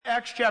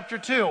Acts chapter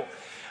 2.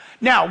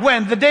 Now,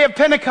 when the day of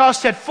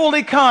Pentecost had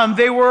fully come,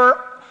 they were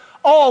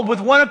all with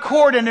one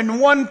accord and in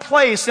one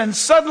place, and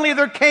suddenly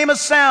there came a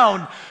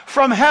sound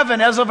from heaven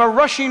as of a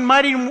rushing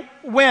mighty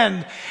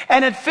wind,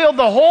 and it filled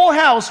the whole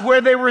house where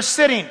they were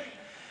sitting.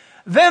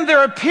 Then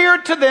there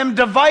appeared to them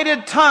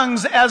divided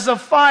tongues as of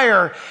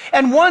fire,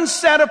 and one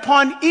sat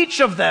upon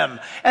each of them,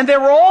 and they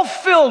were all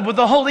filled with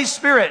the Holy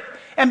Spirit,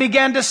 and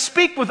began to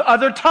speak with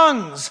other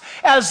tongues,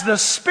 as the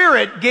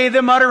Spirit gave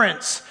them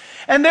utterance.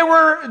 And there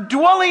were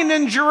dwelling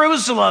in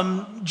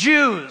Jerusalem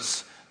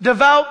Jews,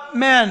 devout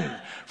men,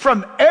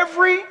 from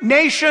every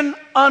nation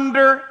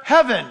under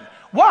heaven.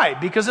 Why?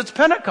 Because it's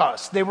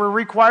Pentecost. They were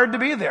required to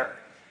be there.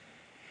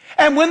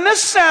 And when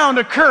this sound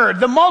occurred,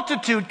 the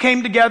multitude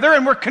came together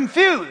and were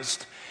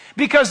confused,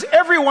 because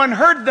everyone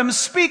heard them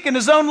speak in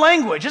his own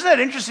language. Isn't that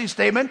an interesting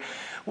statement?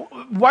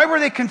 Why were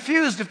they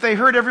confused if they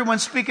heard everyone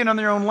speaking in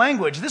their own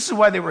language? This is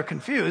why they were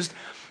confused.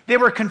 They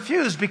were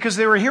confused because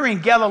they were hearing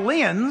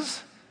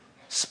Galileans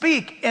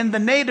speak in the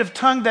native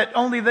tongue that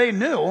only they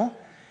knew.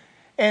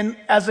 And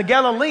as a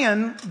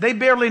Galilean, they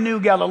barely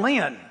knew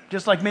Galilean.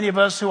 Just like many of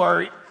us who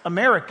are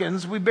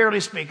Americans, we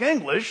barely speak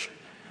English.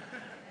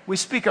 We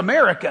speak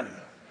American.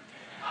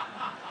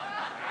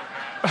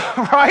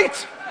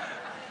 Right?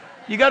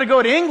 You got to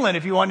go to England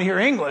if you want to hear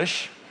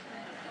English.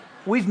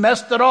 We've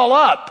messed it all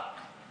up.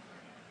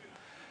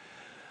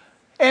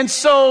 And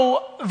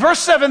so, verse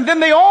 7, then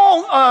they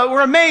all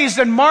were amazed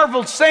and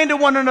marveled, saying to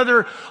one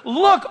another,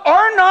 look,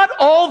 are not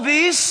all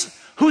these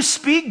who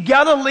speak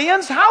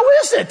Galileans? How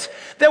is it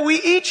that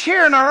we each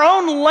hear in our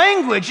own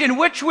language in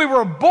which we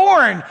were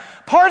born,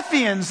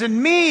 Parthians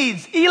and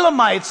Medes,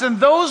 Elamites,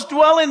 and those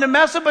dwelling in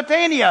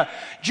Mesopotamia,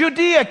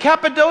 Judea,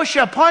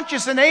 Cappadocia,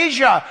 Pontus and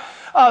Asia,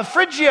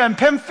 Phrygia and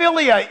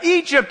Pamphylia,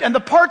 Egypt, and the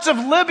parts of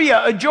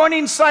Libya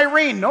adjoining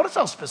Cyrene. Notice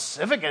how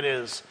specific it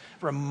is.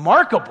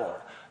 Remarkable.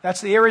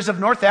 That's the areas of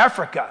North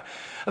Africa.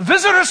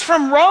 Visitors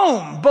from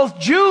Rome, both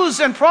Jews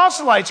and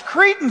proselytes,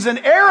 Cretans and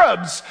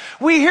Arabs.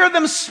 We hear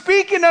them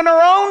speaking in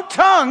our own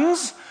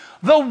tongues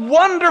the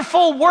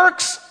wonderful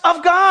works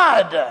of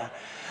God.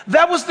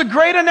 That was the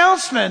great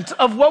announcement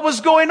of what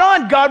was going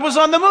on. God was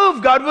on the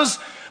move. God was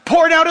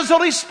pouring out his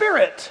Holy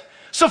Spirit.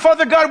 So,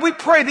 Father God, we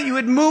pray that you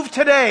would move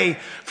today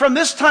from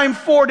this time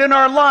forward in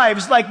our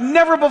lives like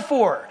never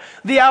before.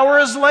 The hour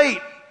is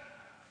late.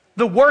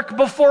 The work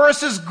before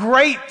us is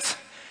great.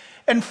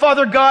 And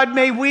Father God,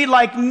 may we,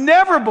 like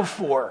never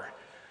before,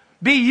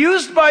 be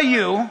used by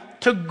you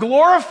to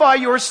glorify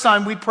your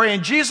Son. We pray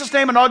in Jesus'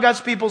 name, and all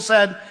God's people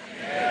said,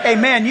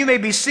 Amen. You may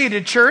be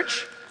seated,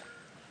 church.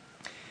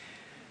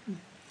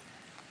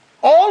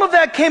 All of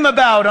that came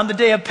about on the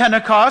day of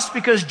Pentecost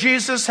because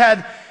Jesus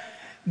had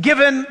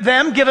given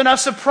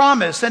us a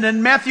promise. And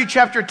in Matthew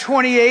chapter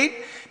 28,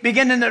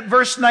 beginning at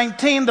verse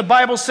 19, the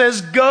Bible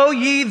says, go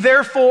ye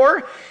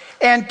therefore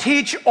and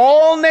teach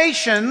all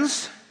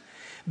nations,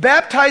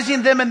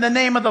 baptizing them in the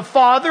name of the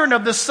Father and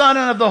of the Son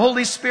and of the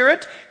Holy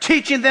Spirit,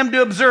 teaching them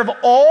to observe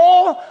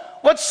all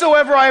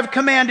whatsoever I have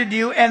commanded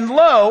you. And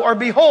lo, or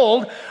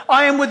behold,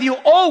 I am with you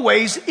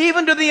always,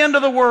 even to the end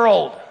of the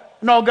world.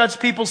 And all God's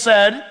people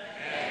said,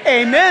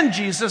 Amen.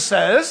 Jesus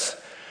says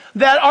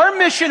that our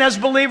mission as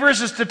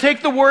believers is to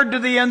take the word to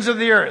the ends of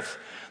the earth.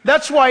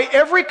 That's why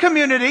every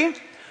community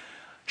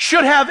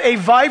should have a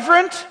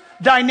vibrant,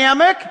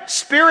 dynamic,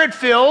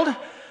 spirit-filled,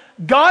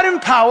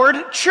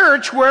 God-empowered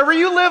church wherever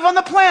you live on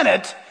the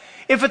planet.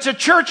 If it's a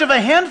church of a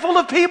handful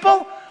of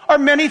people or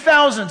many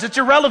thousands, it's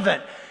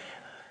irrelevant.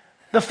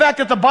 The fact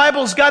that the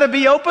Bible's got to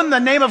be open, the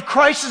name of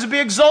Christ is to be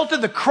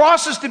exalted, the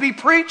cross is to be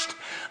preached,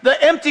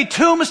 the empty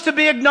tomb is to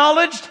be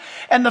acknowledged,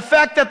 and the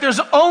fact that there's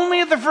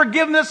only the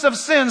forgiveness of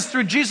sins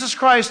through Jesus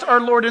Christ, our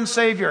Lord and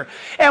Savior.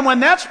 And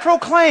when that's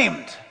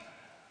proclaimed,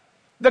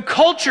 the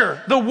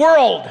culture, the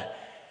world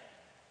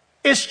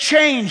is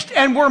changed,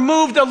 and we're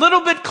moved a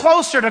little bit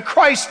closer to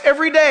Christ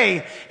every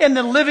day in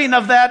the living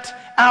of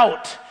that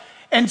out.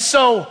 And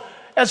so,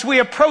 as we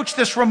approach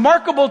this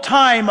remarkable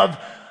time of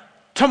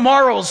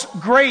tomorrow's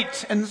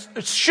great, and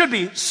it should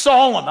be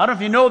solemn. I don't know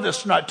if you know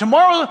this or not.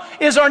 Tomorrow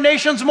is our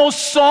nation's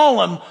most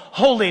solemn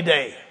holy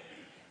day,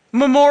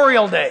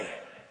 Memorial Day.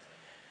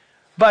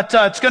 But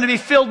it's going to be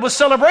filled with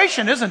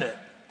celebration, isn't it?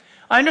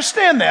 I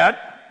understand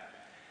that.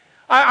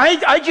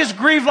 I just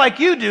grieve like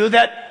you do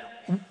that.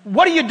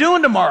 What are you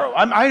doing tomorrow?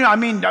 I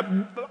mean,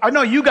 I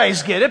know you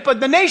guys get it,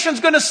 but the nation's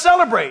going to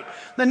celebrate.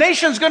 The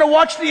nation's going to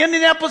watch the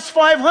Indianapolis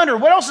 500.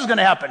 What else is going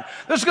to happen?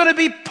 There's going to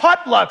be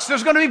potlucks.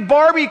 There's going to be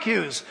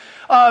barbecues,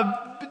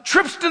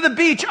 trips to the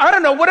beach. I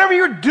don't know, whatever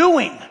you're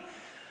doing.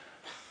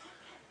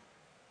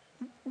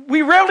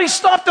 We rarely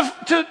stop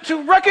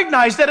to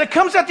recognize that it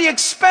comes at the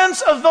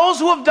expense of those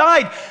who have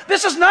died.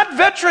 This is not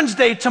Veterans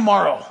Day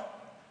tomorrow.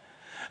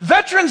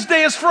 Veterans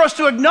Day is for us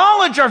to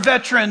acknowledge our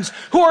veterans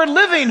who are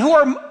living, who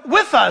are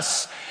with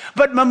us.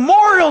 But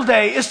Memorial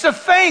Day is to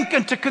thank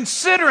and to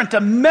consider and to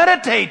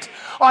meditate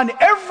on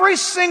every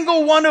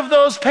single one of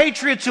those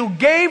patriots who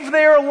gave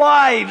their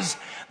lives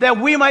that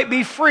we might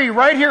be free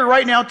right here,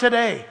 right now,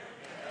 today.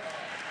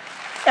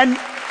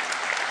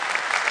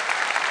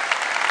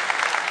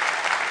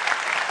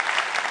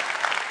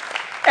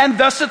 And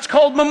thus it's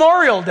called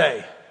Memorial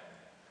Day.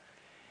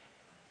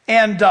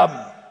 And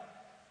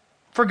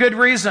for good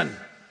reason.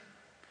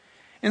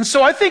 And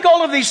so I think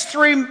all of these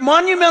three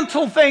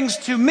monumental things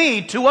to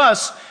me, to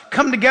us,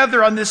 come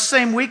together on this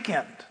same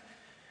weekend.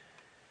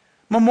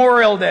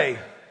 Memorial Day.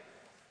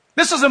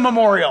 This is a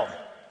memorial.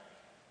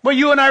 What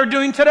you and I are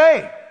doing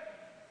today.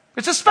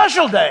 It's a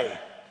special day.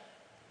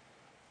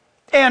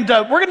 And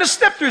we're going to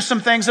step through some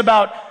things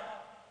about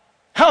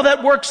how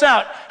that works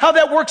out. How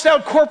that works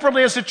out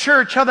corporately as a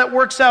church. How that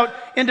works out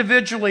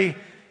individually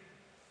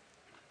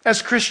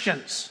as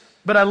Christians.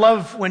 But I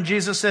love when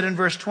Jesus said in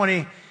verse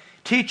 20,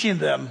 teaching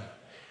them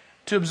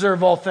to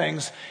observe all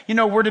things. You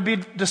know, we're to be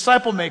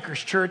disciple makers,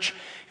 church.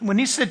 When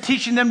he said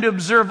teaching them to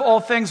observe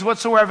all things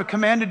whatsoever I have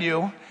commanded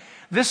you,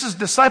 this is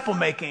disciple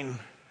making.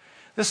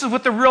 This is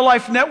what the Real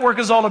Life Network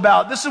is all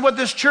about. This is what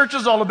this church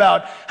is all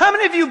about. How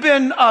many of you have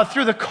been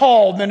through the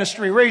Call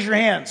ministry? Raise your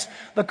hands.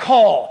 The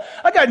Call.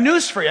 I got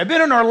news for you. I've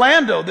been in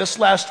Orlando this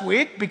last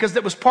week because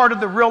that was part of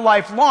the Real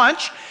Life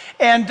launch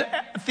and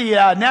the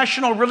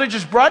National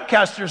Religious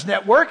Broadcasters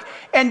Network.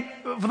 And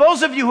for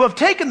those of you who have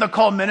taken the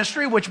Call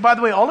ministry, which, by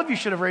the way, all of you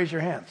should have raised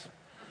your hands.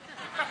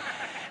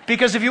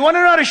 Because if you want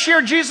to know how to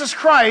share Jesus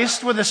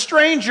Christ with a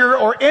stranger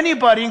or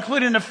anybody,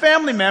 including a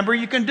family member,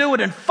 you can do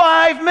it in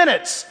 5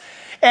 minutes.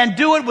 And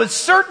do it with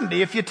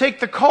certainty if you take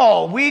the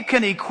call. We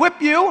can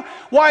equip you.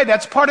 Why?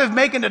 That's part of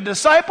making a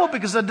disciple,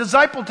 because a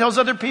disciple tells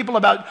other people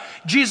about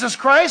Jesus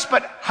Christ,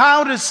 but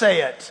how to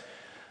say it.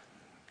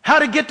 How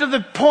to get to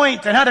the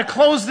point and how to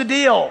close the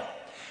deal.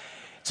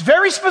 It's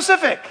very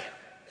specific.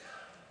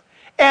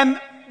 And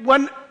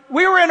when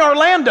we were in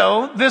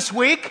Orlando this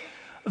week,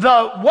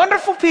 the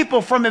wonderful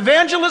people from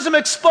Evangelism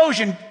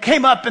Explosion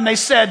came up and they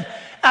said,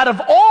 out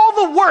of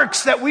all the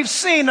works that we've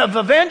seen of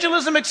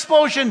Evangelism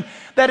Explosion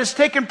that has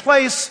taken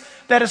place,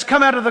 that has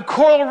come out of the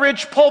Coral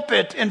Ridge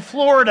pulpit in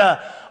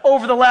Florida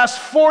over the last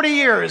 40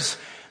 years,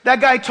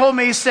 that guy told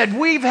me, he said,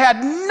 we've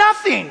had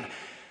nothing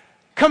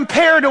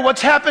compared to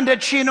what's happened at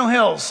Chino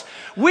Hills.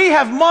 We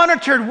have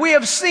monitored, we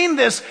have seen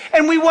this,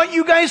 and we want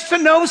you guys to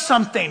know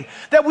something,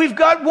 that we've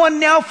got one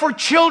now for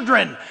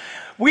children.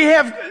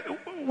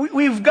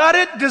 We've got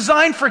it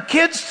designed for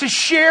kids to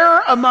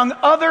share among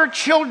other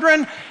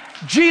children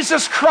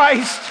Jesus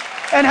Christ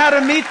and how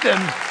to meet them.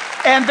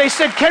 And they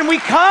said, can we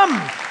come?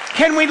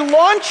 Can we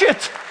launch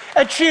it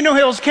at Chino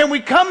Hills? Can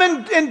we come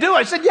and do it?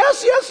 I said,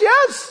 yes, yes,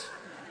 yes.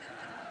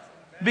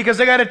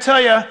 Because I got to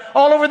tell you,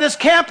 all over this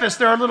campus,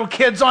 there are little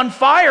kids on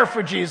fire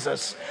for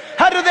Jesus.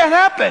 How did that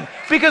happen?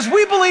 Because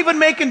we believe in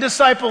making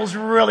disciples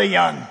really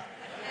young.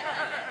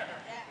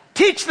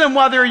 Teach them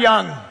while they're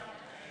young.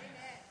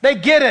 They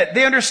get it.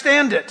 They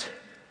understand it.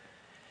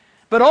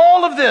 But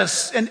all of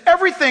this and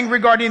everything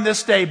regarding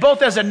this day,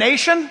 both as a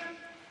nation,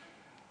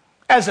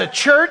 as a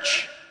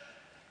church,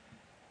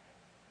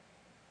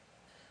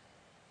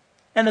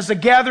 and as a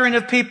gathering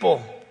of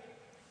people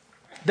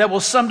that will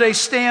someday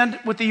stand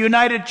with the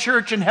united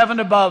church in heaven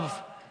above.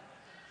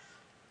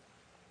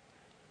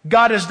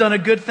 God has done a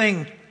good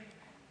thing.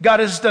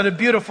 God has done a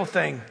beautiful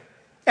thing.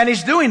 And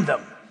He's doing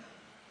them.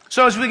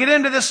 So as we get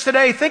into this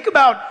today, think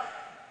about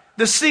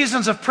the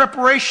seasons of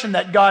preparation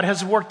that God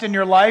has worked in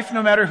your life,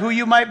 no matter who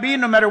you might be,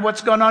 no matter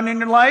what's going on in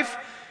your life.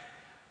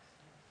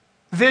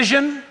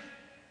 Vision.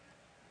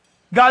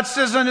 God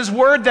says in His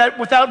Word that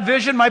without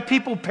vision, my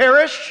people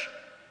perish.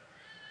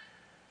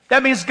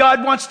 That means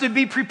God wants to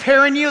be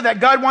preparing you, that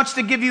God wants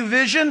to give you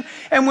vision.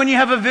 And when you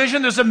have a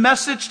vision, there's a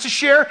message to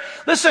share.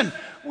 Listen,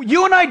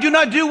 you and I do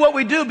not do what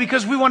we do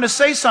because we want to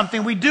say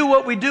something. We do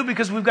what we do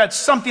because we've got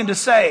something to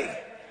say.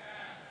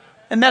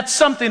 And that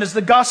something is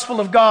the gospel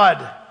of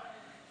God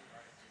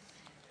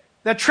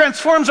that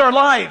transforms our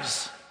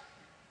lives.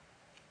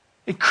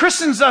 It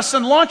christens us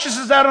and launches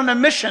us out on a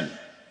mission.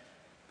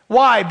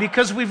 Why?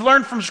 Because we've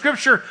learned from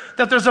Scripture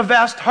that there's a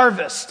vast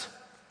harvest.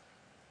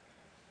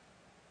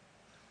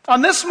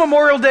 On this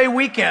Memorial Day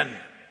weekend,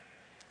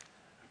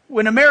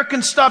 when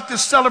Americans stop to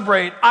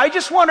celebrate, I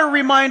just want to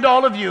remind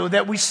all of you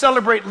that we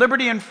celebrate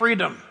liberty and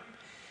freedom.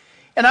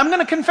 And I'm going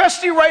to confess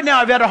to you right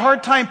now, I've had a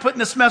hard time putting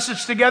this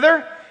message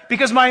together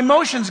because my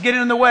emotions get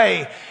in the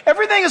way.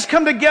 Everything has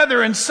come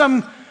together in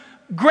some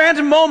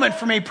grand moment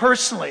for me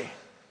personally.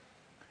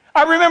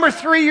 I remember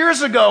 3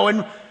 years ago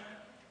and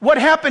what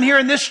happened here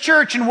in this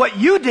church and what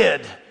you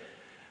did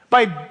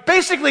by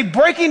basically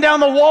breaking down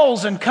the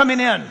walls and coming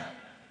in.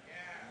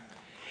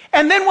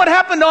 And then what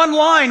happened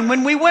online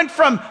when we went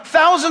from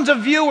thousands of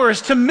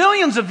viewers to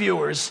millions of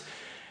viewers.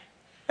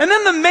 And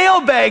then the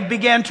mailbag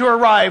began to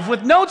arrive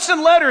with notes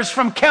and letters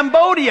from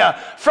Cambodia,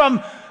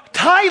 from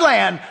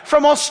Thailand,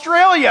 from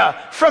Australia,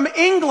 from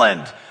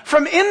England,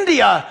 from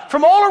India,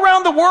 from all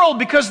around the world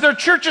because their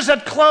churches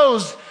had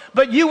closed.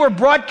 But you were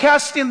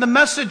broadcasting the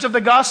message of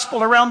the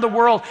gospel around the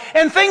world.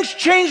 And things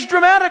changed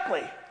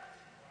dramatically.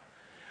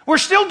 We're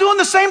still doing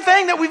the same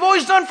thing that we've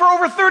always done for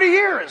over 30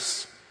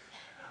 years.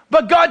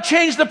 But God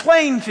changed the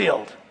playing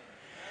field.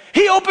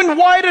 He opened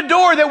wide a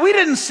door that we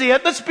didn't see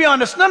it. Let's be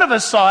honest, none of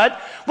us saw it.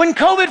 When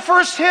COVID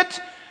first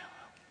hit,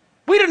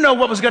 we didn't know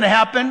what was going to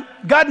happen.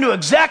 God knew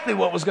exactly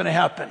what was going to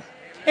happen.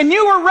 And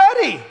you were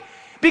ready.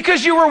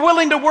 because you were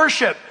willing to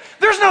worship.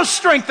 There's no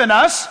strength in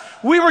us.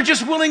 We were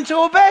just willing to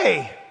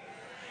obey.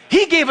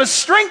 He gave us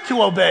strength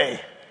to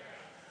obey.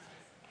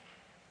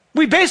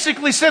 We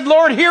basically said,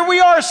 Lord, here we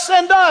are,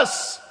 send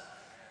us.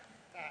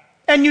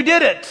 And you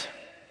did it.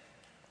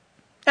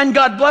 And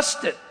God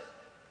blessed it.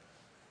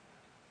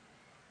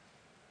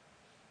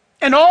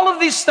 And all of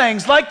these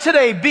things, like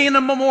today being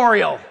a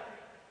memorial,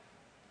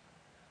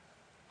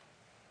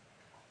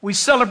 we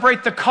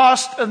celebrate the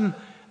cost and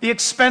the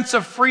expense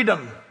of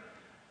freedom.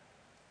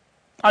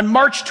 On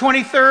March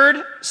 23rd,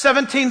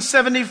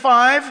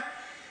 1775,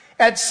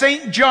 at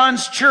St.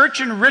 John's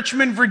Church in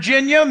Richmond,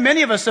 Virginia,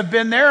 many of us have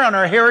been there on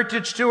our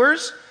heritage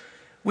tours.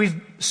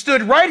 We've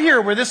stood right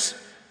here where this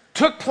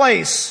took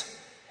place.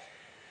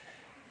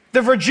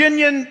 The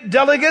Virginian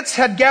delegates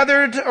had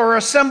gathered or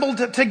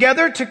assembled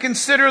together to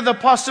consider the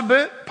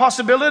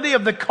possibility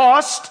of the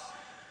cost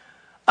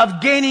of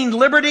gaining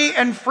liberty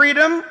and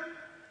freedom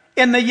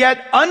in the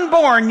yet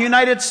unborn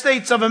United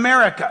States of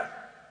America.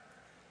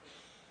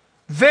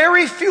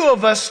 Very few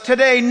of us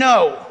today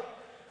know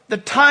the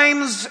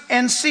times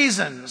and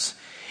seasons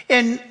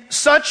in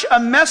such a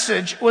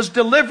message was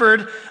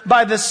delivered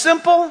by the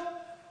simple,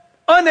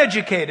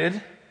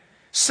 uneducated,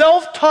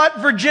 self-taught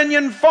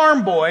Virginian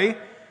farm boy,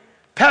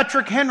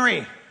 Patrick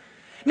Henry.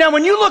 Now,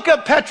 when you look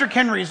up Patrick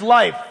Henry's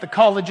life, the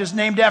college is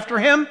named after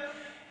him,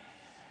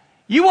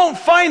 you won't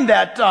find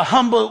that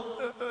humble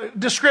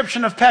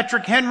description of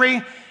Patrick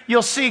Henry.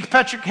 You'll see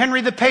Patrick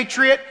Henry the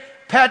Patriot,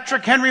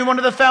 Patrick Henry, one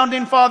of the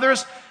founding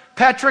fathers,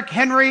 Patrick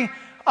Henry,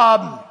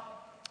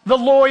 the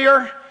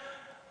lawyer.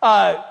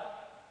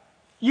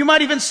 You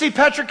might even see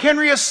Patrick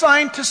Henry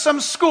assigned to some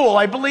school.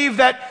 I believe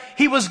that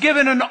he was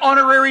given an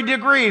honorary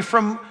degree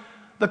from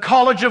the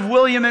College of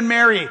William and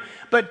Mary.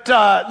 But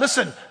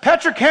listen,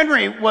 Patrick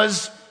Henry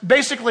was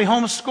basically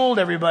homeschooled,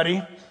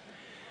 everybody.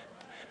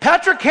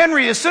 Patrick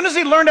Henry, as soon as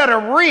he learned how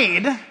to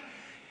read,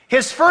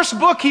 his first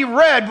book he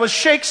read was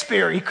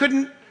Shakespeare. He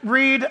couldn't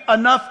read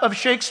enough of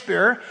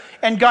Shakespeare,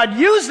 and God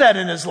used that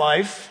in his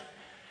life.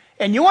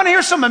 And you want to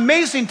hear some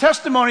amazing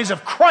testimonies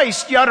of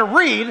Christ, you ought to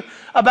read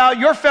about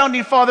your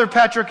founding father,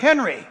 Patrick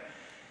Henry.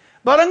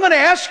 But I'm going to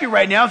ask you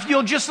right now, if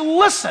you'll just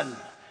listen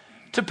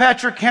to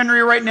Patrick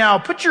Henry right now.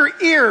 Put your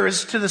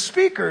ears to the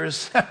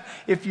speakers,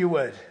 if you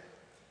would.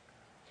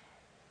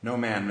 No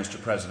man,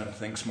 Mr. President,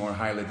 thinks more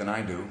highly than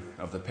I do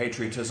of the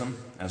patriotism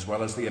as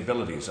well as the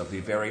abilities of the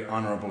very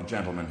honorable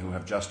gentlemen who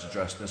have just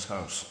addressed this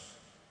House.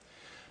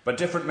 But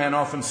different men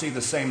often see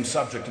the same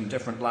subject in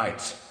different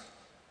lights,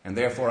 and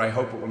therefore I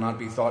hope it will not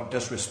be thought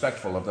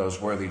disrespectful of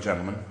those worthy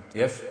gentlemen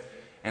if,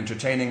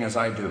 entertaining as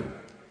I do,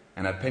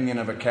 an opinion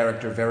of a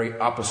character very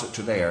opposite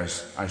to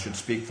theirs, I should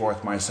speak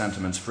forth my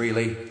sentiments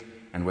freely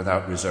and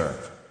without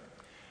reserve.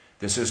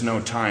 This is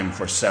no time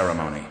for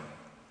ceremony.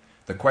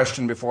 The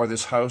question before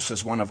this House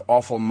is one of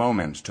awful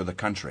moment to the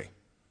country.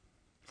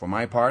 For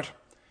my part,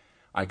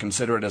 I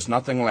consider it as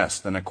nothing less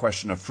than a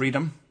question of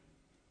freedom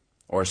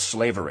or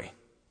slavery.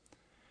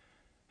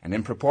 And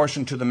in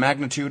proportion to the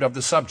magnitude of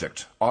the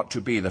subject ought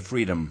to be the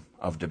freedom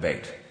of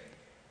debate.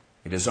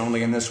 It is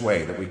only in this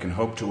way that we can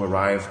hope to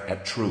arrive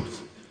at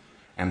truth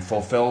and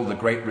fulfill the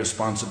great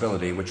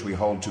responsibility which we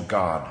hold to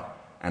God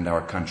and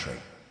our country.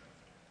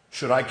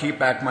 Should I keep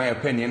back my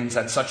opinions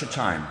at such a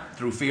time,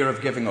 through fear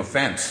of giving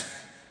offense,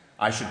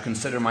 I should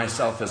consider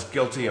myself as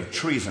guilty of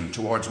treason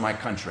towards my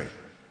country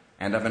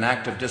and of an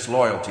act of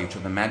disloyalty to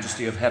the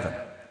majesty of heaven,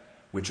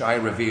 which I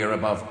revere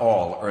above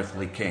all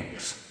earthly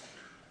kings.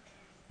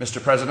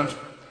 Mr. President,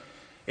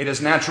 it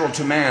is natural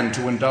to man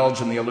to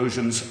indulge in the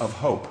illusions of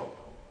hope.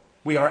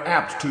 We are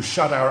apt to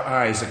shut our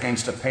eyes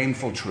against a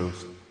painful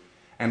truth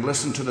and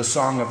listen to the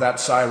song of that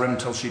siren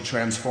till she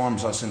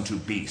transforms us into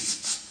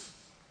beasts.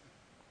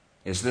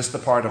 Is this the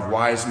part of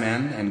wise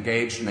men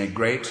engaged in a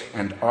great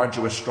and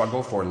arduous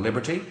struggle for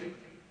liberty?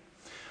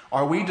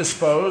 Are we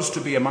disposed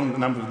to be among the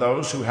number of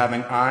those who,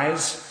 having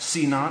eyes,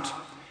 see not,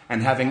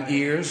 and having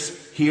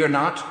ears, hear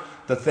not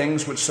the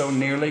things which so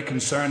nearly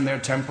concern their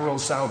temporal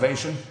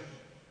salvation?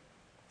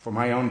 For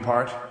my own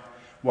part,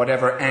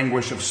 whatever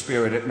anguish of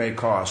spirit it may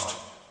cost,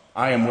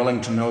 I am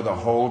willing to know the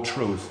whole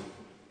truth,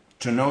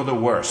 to know the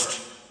worst,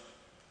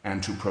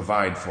 and to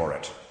provide for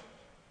it.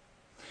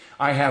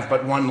 I have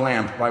but one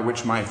lamp by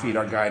which my feet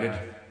are guided,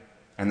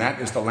 and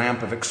that is the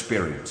lamp of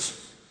experience.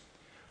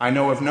 I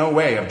know of no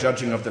way of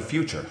judging of the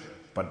future,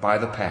 but by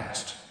the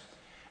past.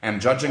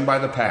 And judging by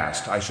the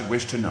past, I should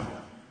wish to know,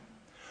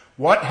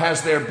 what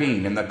has there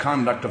been in the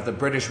conduct of the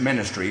British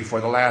ministry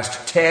for the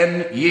last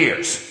 10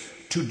 years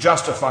to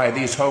justify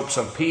these hopes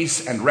of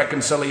peace and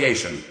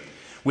reconciliation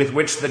with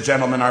which the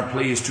gentlemen are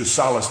pleased to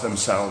solace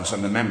themselves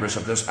and the members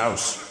of this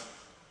House?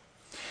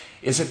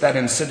 Is it that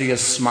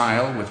insidious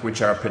smile with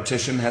which our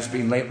petition has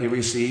been lately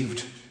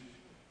received?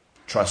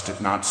 Trust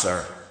it not,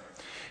 sir.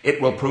 It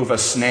will prove a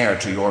snare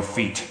to your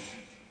feet.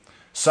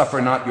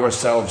 Suffer not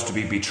yourselves to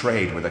be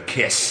betrayed with a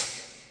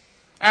kiss.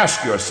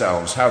 Ask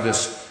yourselves how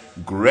this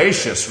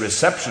gracious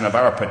reception of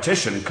our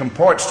petition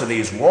comports to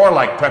these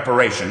warlike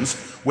preparations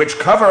which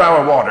cover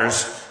our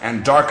waters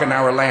and darken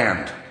our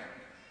land.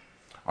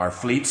 Are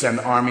fleets and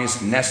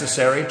armies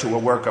necessary to a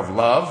work of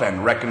love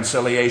and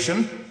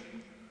reconciliation?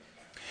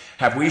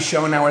 Have we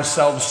shown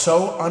ourselves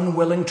so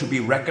unwilling to be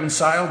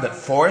reconciled that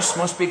force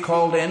must be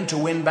called in to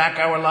win back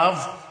our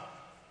love?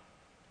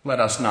 Let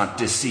us not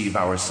deceive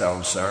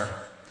ourselves, sir.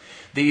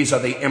 These are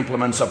the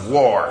implements of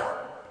war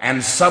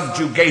and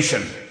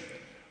subjugation,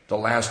 the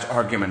last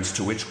arguments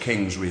to which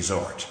kings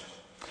resort.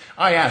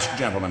 I ask,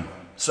 gentlemen,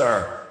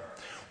 sir,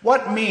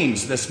 what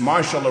means this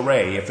martial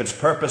array if its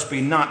purpose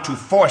be not to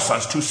force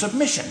us to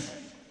submission?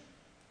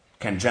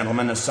 Can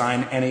gentlemen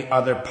assign any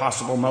other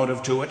possible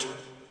motive to it?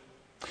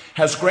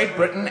 Has Great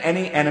Britain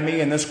any enemy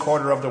in this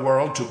quarter of the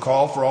world to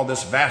call for all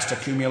this vast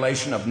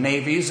accumulation of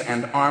navies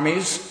and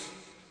armies?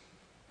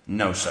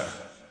 No, sir.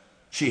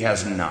 She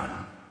has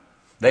none.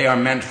 They are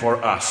meant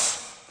for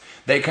us.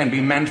 They can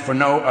be meant for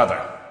no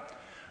other.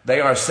 They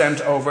are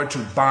sent over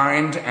to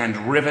bind and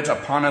rivet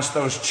upon us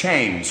those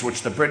chains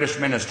which the British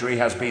ministry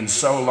has been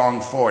so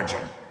long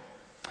forging.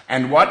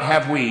 And what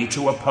have we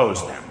to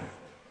oppose them?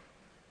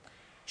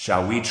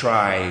 Shall we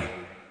try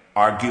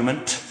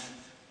argument?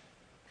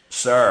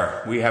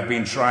 Sir, we have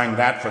been trying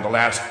that for the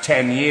last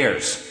 10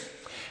 years.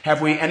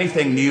 Have we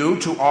anything new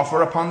to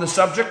offer upon the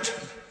subject?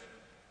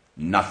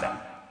 Nothing.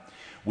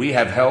 We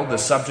have held the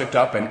subject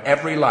up in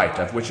every light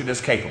of which it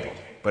is capable,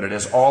 but it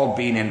has all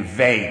been in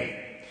vain.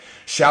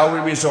 Shall we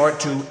resort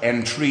to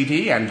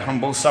entreaty and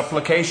humble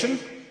supplication?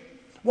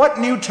 What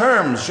new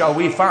terms shall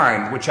we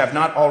find which have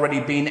not already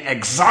been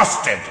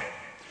exhausted?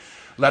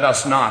 Let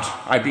us not,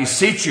 I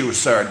beseech you,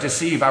 sir,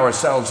 deceive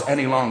ourselves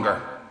any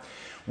longer.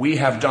 We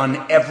have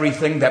done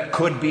everything that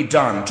could be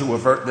done to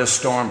avert this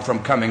storm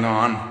from coming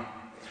on.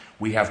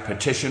 We have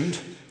petitioned,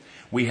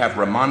 we have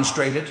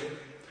remonstrated,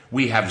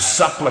 we have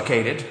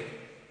supplicated,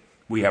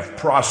 we have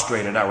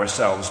prostrated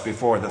ourselves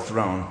before the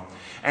throne,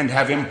 and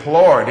have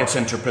implored its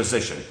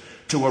interposition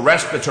to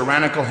arrest the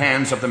tyrannical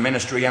hands of the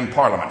ministry and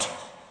parliament.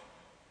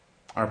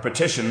 Our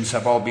petitions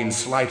have all been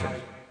slighted.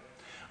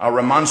 Our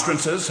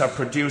remonstrances have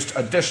produced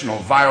additional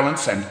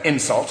violence and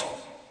insult.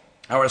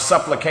 Our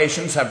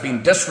supplications have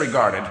been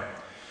disregarded,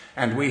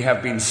 and we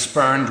have been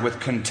spurned with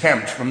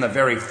contempt from the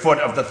very foot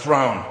of the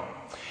throne.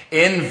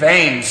 In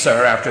vain,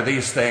 sir, after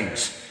these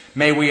things,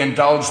 may we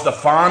indulge the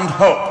fond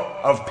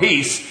hope of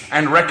peace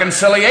and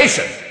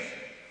reconciliation.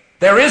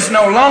 There is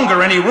no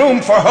longer any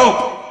room for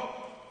hope.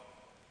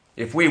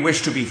 If we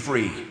wish to be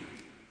free,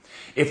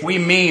 if we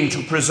mean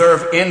to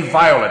preserve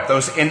inviolate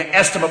those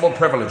inestimable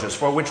privileges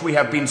for which we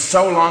have been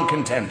so long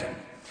contending,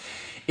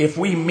 if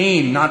we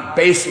mean not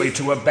basely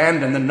to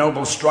abandon the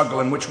noble struggle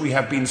in which we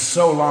have been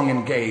so long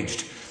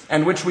engaged,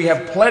 and which we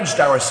have pledged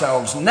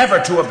ourselves never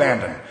to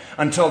abandon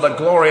until the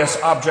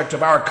glorious object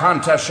of our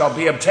contest shall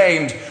be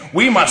obtained,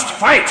 we must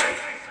fight.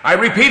 I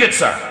repeat it,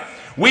 sir.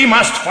 We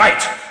must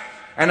fight.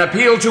 An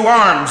appeal to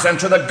arms and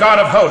to the God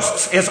of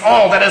hosts is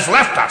all that is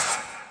left us.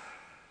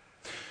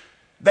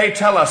 They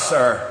tell us,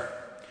 sir,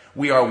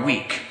 we are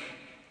weak,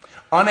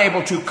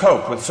 unable to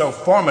cope with so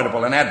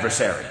formidable an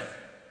adversary.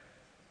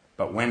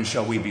 But when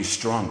shall we be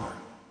stronger?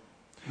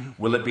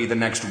 Will it be the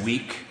next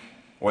week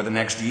or the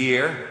next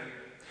year?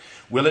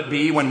 Will it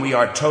be when we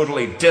are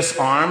totally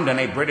disarmed and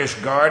a British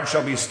guard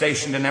shall be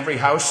stationed in every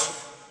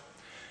house?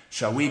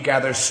 Shall we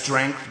gather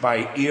strength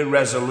by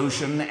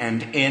irresolution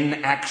and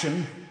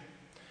inaction?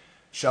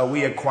 Shall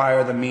we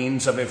acquire the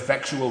means of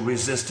effectual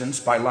resistance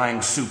by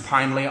lying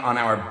supinely on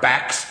our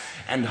backs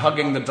and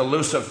hugging the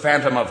delusive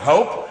phantom of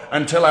hope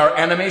until our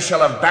enemy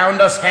shall have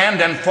bound us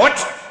hand and foot?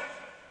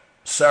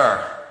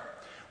 Sir,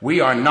 we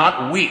are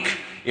not weak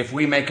if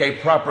we make a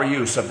proper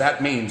use of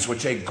that means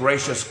which a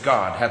gracious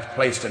God hath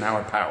placed in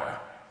our power.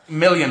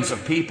 Millions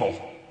of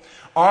people,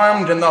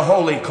 armed in the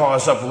holy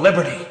cause of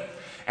liberty,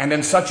 and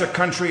in such a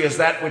country as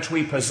that which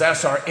we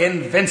possess, are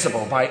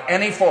invincible by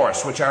any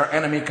force which our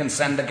enemy can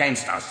send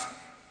against us.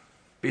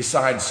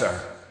 Besides,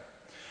 sir,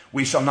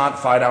 we shall not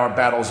fight our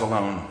battles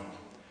alone.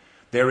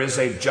 There is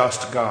a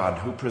just God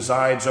who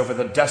presides over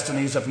the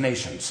destinies of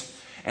nations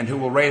and who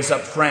will raise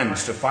up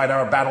friends to fight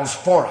our battles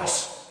for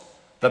us.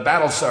 The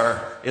battle,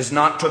 sir, is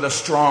not to the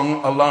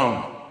strong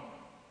alone.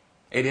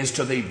 It is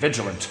to the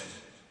vigilant,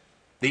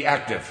 the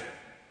active,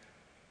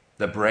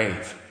 the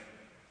brave.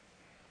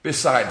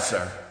 Besides,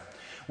 sir,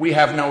 we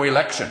have no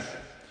election.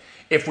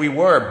 If we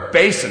were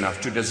base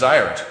enough to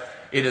desire it,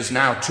 it is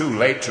now too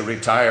late to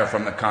retire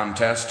from the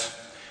contest.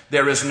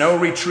 There is no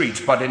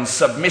retreat but in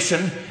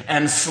submission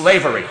and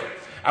slavery.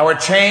 Our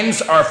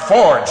chains are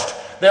forged.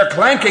 Their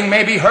clanking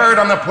may be heard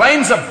on the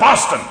plains of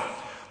Boston.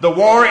 The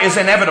war is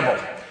inevitable,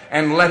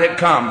 and let it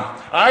come.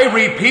 I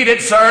repeat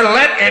it, sir,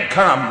 let it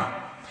come.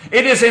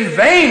 It is in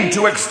vain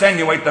to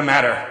extenuate the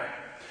matter.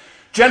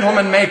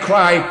 Gentlemen may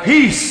cry,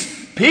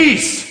 peace,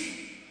 peace,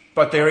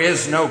 but there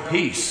is no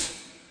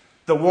peace.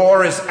 The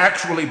war is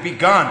actually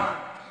begun.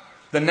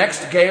 The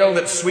next gale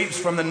that sweeps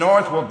from the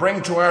north will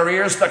bring to our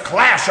ears the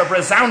clash of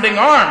resounding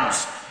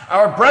arms.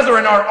 Our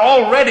brethren are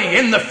already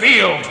in the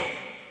field.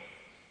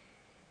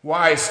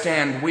 Why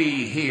stand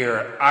we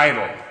here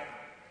idle?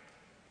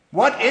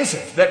 What is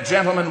it that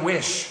gentlemen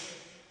wish?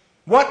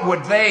 What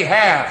would they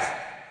have?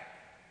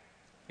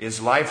 Is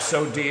life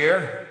so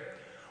dear,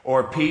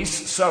 or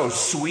peace so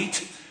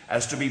sweet,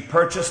 as to be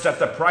purchased at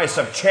the price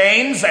of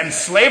chains and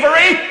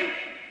slavery?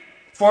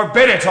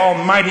 Forbid it,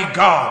 Almighty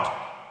God.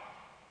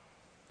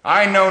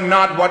 I know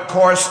not what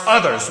course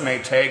others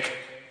may take,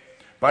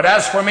 but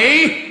as for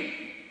me,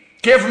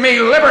 give me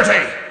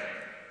liberty,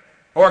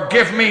 or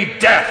give me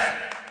death.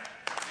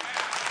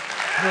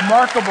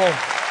 Remarkable.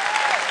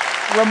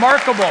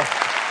 Remarkable.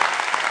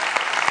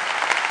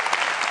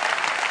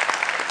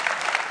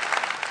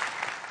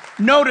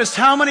 Notice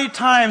how many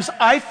times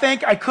I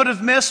think I could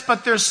have missed,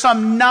 but there's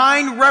some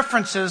 9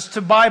 references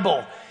to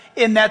Bible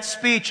in that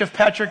speech of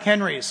Patrick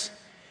Henry's.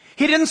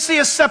 He didn't see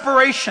a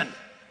separation.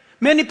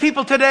 Many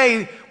people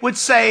today would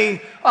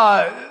say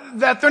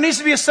that there needs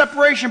to be a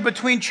separation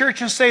between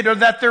church and state, or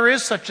that there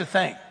is such a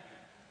thing.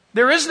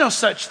 There is no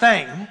such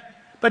thing.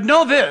 But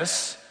know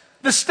this,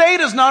 the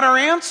state is not our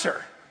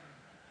answer.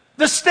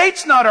 The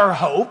state's not our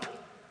hope.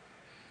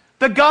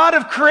 The God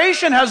of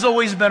creation has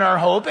always been our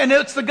hope, and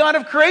it's the God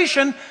of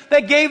creation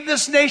that gave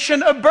this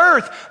nation a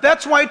birth.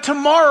 That's why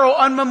tomorrow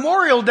on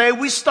Memorial Day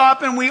we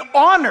stop and we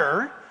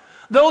honor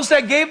those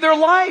that gave their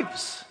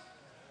lives.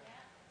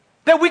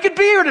 That we could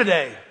be here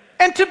today,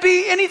 and to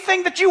be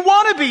anything that you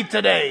want to be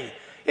today,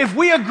 if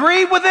we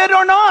agree with it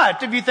or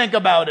not, if you think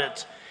about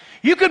it.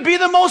 You could be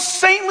the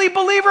most saintly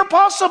believer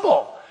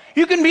possible.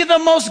 You can be the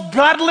most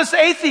godless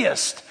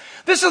atheist.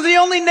 This is the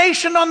only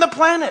nation on the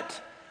planet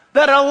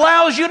that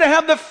allows you to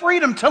have the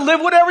freedom to live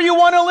whatever you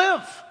want to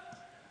live.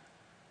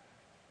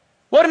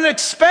 What an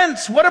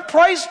expense, what a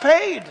price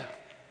paid.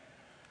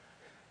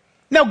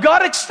 Now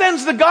God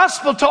extends the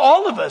gospel to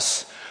all of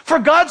us. For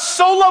God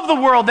so loved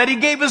the world that he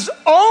gave his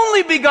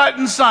only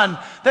begotten Son,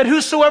 that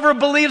whosoever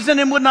believes in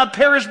him would not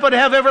perish but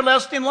have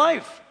everlasting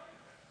life.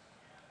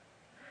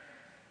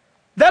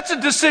 That's a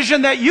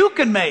decision that you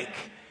can make.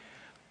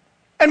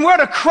 And we're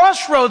at a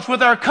crossroads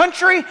with our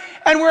country,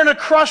 and we're at a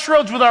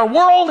crossroads with our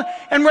world,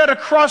 and we're at a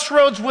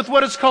crossroads with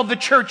what is called the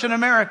church in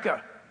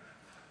America.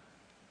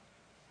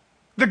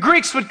 The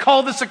Greeks would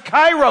call this a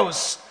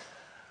kairos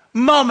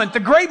moment, the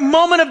great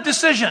moment of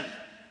decision.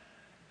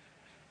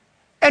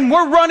 And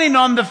we're running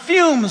on the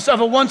fumes of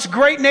a once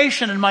great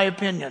nation, in my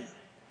opinion.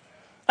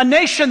 A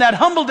nation that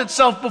humbled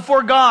itself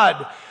before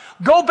God.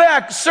 Go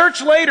back,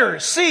 search later,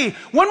 see,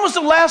 when was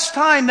the last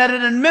time that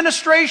an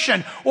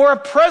administration or a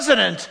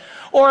president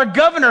or a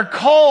governor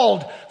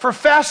called for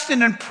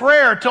fasting and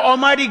prayer to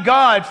Almighty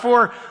God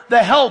for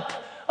the help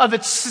of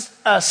its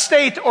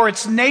state or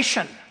its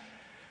nation?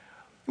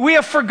 We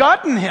have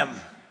forgotten him.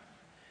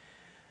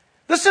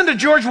 Listen to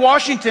George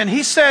Washington.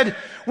 He said,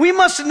 "We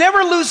must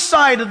never lose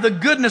sight of the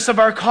goodness of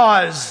our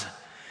cause.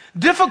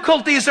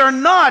 Difficulties are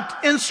not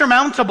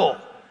insurmountable.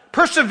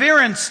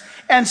 Perseverance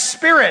and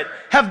spirit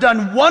have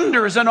done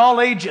wonders in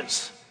all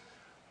ages."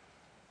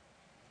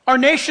 Our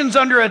nation's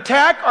under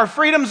attack. Our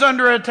freedom's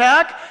under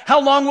attack.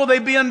 How long will they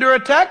be under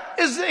attack?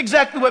 Is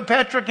exactly what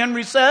Patrick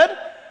Henry said.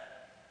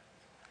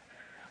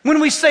 When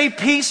we say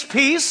peace,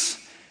 peace.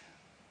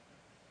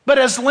 But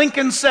as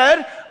Lincoln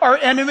said, our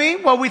enemy,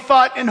 while we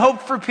thought and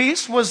hoped for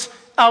peace, was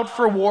out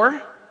for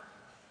war.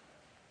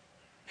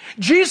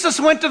 Jesus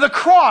went to the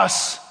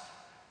cross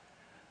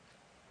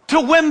to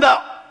win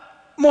the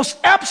most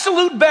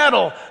absolute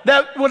battle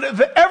that would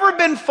have ever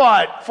been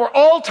fought for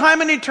all time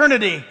and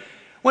eternity.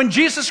 When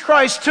Jesus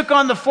Christ took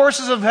on the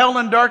forces of hell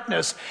and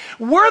darkness,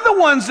 we're the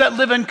ones that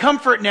live in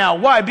comfort now.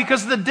 Why?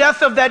 Because of the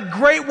death of that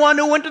great one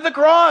who went to the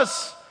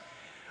cross.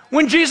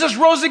 When Jesus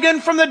rose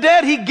again from the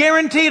dead, he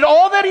guaranteed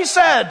all that he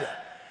said.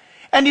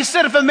 And he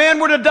said, if a man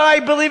were to die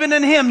believing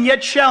in him,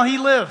 yet shall he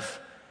live.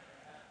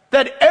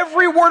 That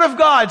every word of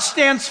God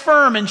stands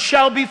firm and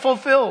shall be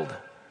fulfilled.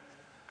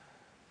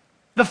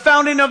 The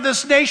founding of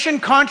this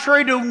nation,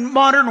 contrary to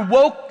modern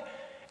woke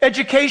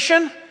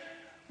education,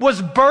 was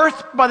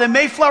birthed by the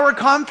Mayflower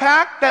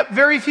Compact that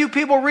very few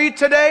people read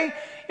today.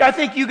 I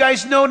think you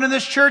guys know it in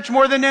this church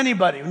more than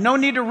anybody. No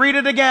need to read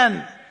it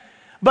again.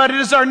 But it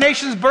is our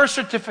nation's birth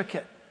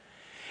certificate.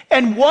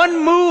 And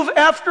one move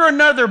after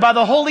another by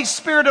the Holy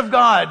Spirit of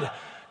God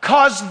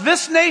caused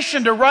this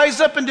nation to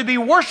rise up and to be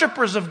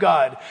worshipers of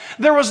God.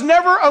 There was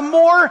never a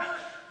more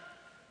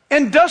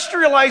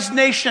industrialized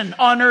nation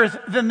on earth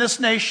than this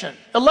nation.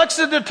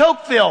 Alexis de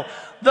Tocqueville,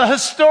 the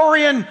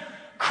historian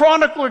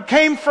chronicler,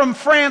 came from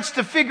France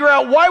to figure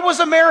out why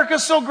was America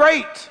so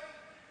great.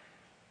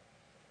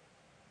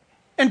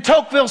 And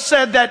Tocqueville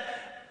said that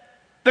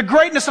the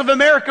greatness of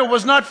America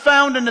was not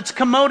found in its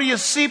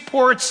commodious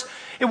seaports.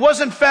 It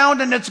wasn't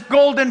found in its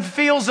golden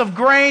fields of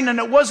grain, and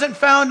it wasn't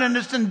found in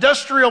its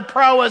industrial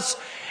prowess,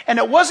 and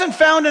it wasn't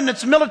found in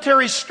its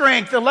military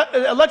strength.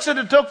 Alexis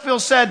de Tocqueville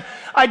said,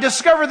 I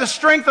discovered the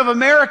strength of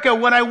America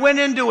when I went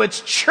into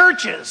its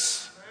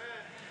churches.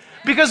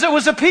 Because it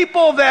was a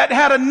people that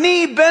had a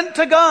knee bent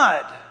to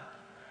God.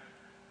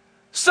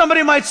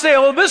 Somebody might say,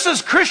 well, this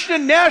is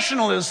Christian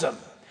nationalism.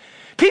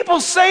 People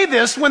say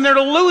this when they're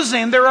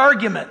losing their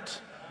argument.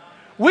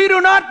 We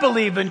do not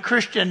believe in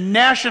Christian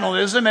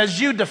nationalism as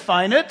you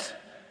define it.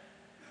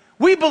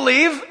 We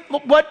believe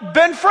what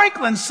Ben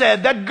Franklin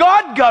said, that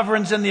God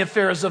governs in the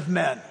affairs of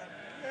men.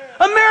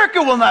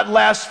 America will not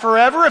last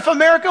forever if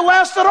America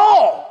lasts at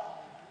all.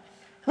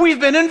 We've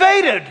been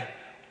invaded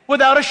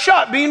without a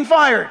shot being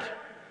fired.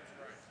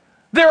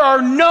 There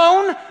are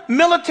known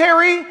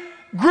military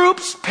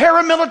groups,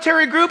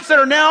 paramilitary groups that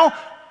are now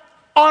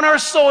on our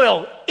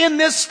soil in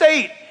this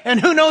state. And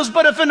who knows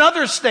but if in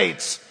other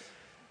states.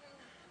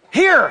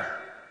 Here.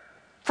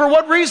 For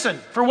what reason?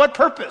 For what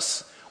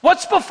purpose?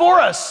 What's before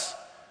us?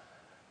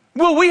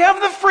 Will we have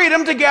the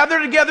freedom to gather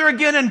together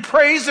again and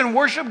praise and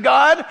worship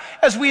God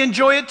as we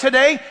enjoy it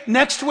today,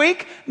 next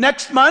week,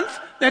 next month,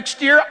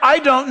 next year? I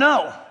don't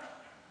know.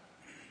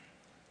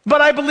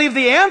 But I believe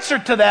the answer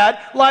to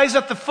that lies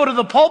at the foot of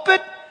the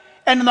pulpit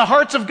and in the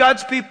hearts of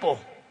God's people.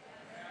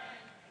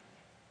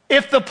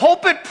 If the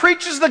pulpit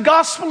preaches the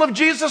gospel of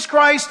Jesus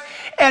Christ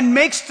and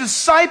makes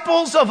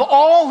disciples of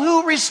all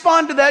who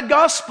respond to that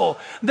gospel,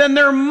 then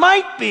there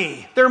might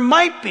be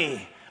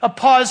a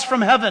pause from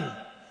heaven.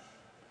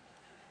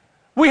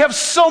 We have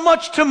so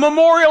much to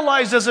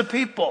memorialize as a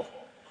people.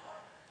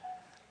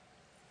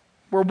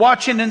 We're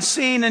watching and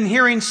seeing and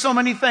hearing so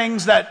many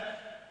things that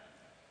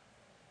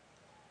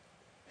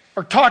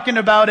are talking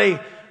about a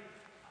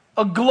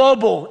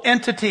global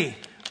entity,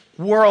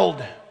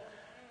 world.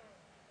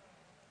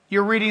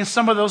 You're reading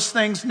some of those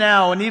things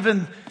now, and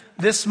even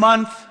this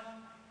month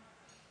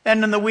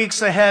and in the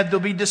weeks ahead, there'll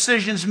be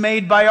decisions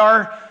made by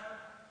our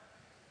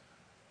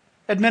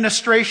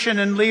administration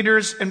and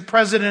leaders and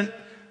president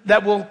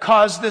that will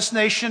cause this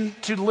nation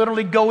to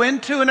literally go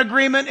into an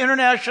agreement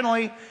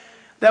internationally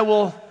that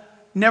will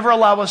never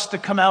allow us to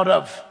come out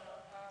of.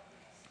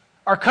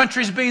 Our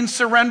country's being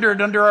surrendered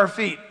under our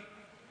feet.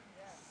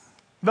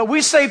 But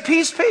we say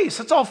peace, peace.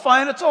 It's all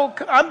fine. It's all,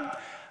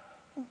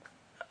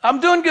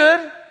 I'm doing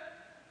good.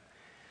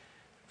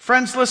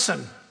 Friends,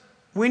 listen.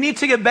 We need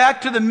to get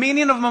back to the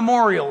meaning of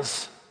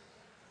memorials.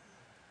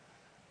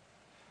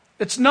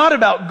 It's not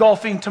about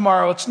golfing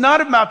tomorrow. It's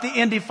not about the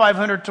Indy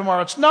 500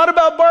 tomorrow. It's not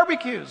about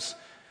barbecues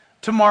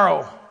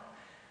tomorrow.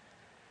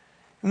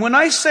 And when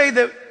I say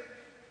that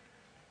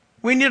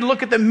we need to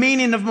look at the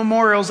meaning of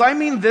memorials, I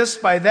mean this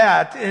by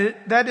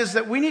that. That is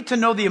that we need to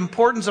know the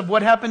importance of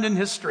what happened in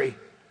history.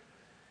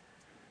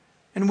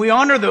 And we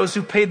honor those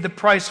who paid the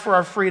price for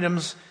our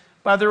freedoms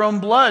by their own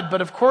blood.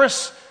 But of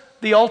course,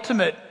 the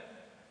ultimate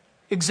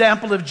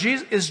example of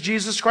Jesus is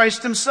Jesus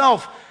Christ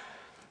himself.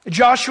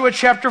 Joshua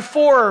chapter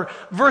 4,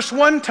 verse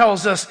 1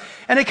 tells us,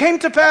 "And it came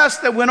to pass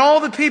that when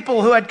all the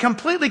people who had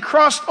completely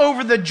crossed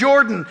over the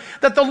Jordan,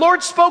 that the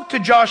Lord spoke to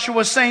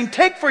Joshua, saying,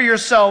 Take for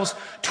yourselves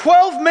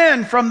 12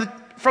 men from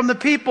the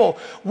people,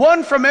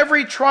 one from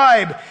every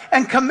tribe,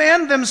 and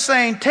command them,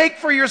 saying, Take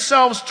for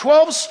yourselves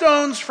 12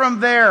 stones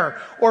from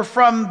there," or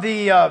from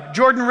the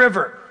Jordan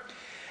River,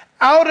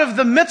 "out of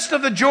the midst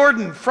of the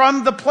Jordan,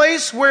 from the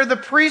place where the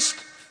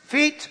priest's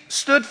feet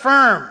stood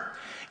firm.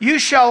 You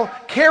shall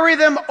carry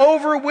them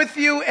over with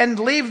you and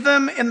leave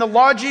them in the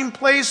lodging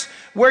place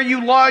where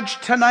you lodge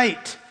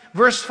tonight."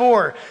 Verse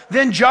 4,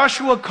 "Then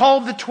Joshua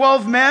called the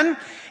 12 men,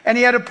 and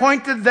he had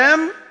appointed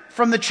them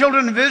from the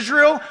children of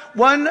Israel,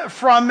 one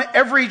from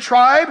every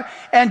tribe.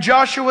 And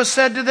Joshua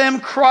said to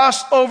them,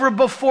 Cross over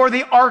before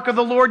the ark of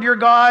the Lord your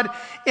God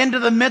into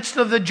the midst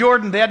of the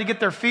Jordan." They had to get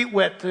their feet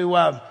wet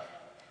to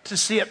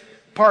see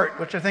it part,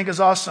 which I think is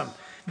awesome.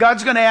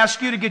 God's going to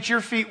ask you to get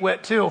your feet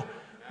wet too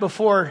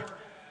before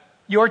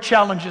your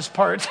challenges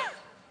part.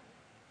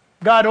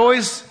 God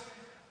always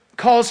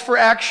calls for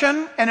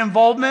action and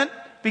involvement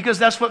because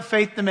that's what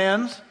faith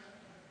demands.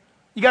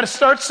 You got to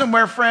start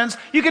somewhere, friends.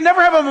 You can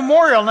never have a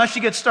memorial unless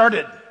you get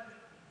started.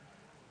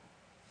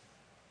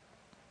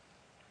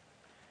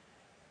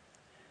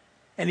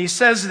 And he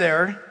says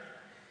there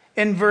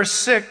in verse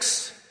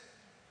 6,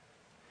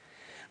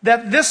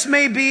 "That this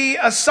may be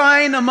a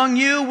sign among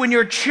you when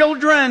your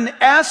children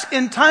ask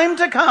in time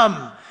to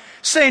come,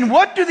 saying,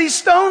 What do these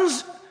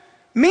stones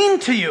mean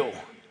to you?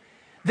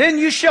 Then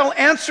you shall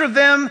answer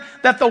them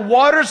that the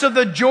waters of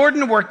the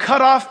Jordan were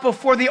cut off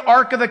before the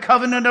ark of the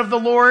covenant of the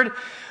Lord.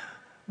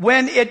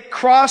 When it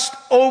crossed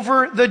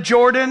over the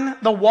Jordan,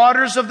 the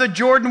waters of the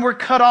Jordan were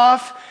cut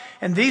off,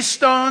 and these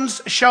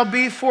stones shall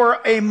be for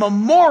a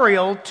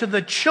memorial to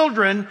the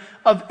children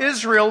of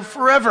Israel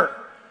forever."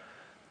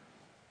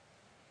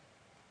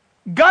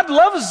 God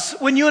loves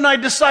when you and I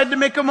decide to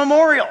make a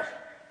memorial.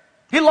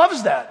 He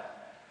loves that.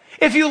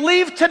 If you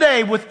leave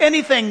today with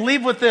anything,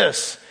 leave with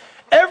this.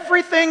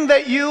 Everything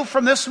that you,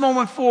 from this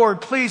moment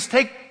forward, please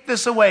take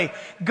this away.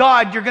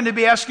 God, you're going to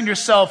be asking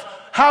yourself,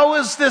 how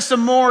is this a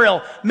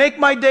memorial? Make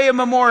my day a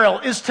memorial.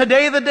 Is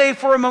today the day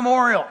for a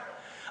memorial?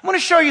 I'm going to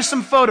show you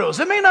some photos.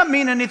 It may not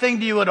mean anything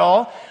to you at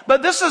all,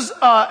 but this is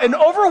an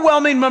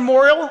overwhelming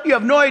memorial. You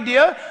have no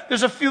idea.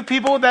 There's a few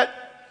people that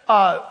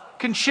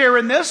can share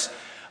in this.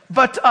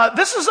 But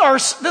this is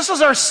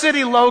our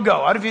city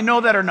logo. I don't know if you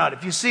know that or not.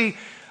 If you see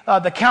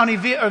the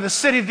county or the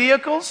city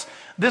vehicles,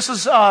 this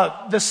is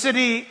the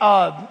city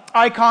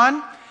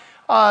icon.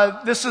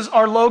 This is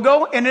our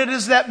logo, and it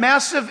is that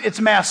massive.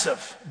 It's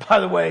massive, by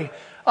the way.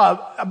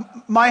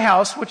 My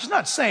house, which is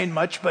not saying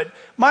much, but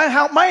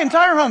my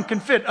entire home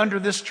can fit under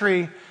this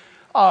tree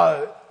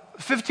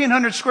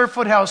 1,500 square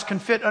foot house can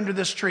fit under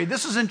this tree.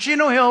 This is in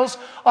Chino Hills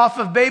off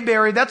of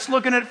Bayberry. That's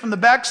looking at it from the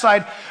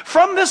backside.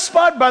 From this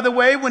spot, by the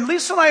way, when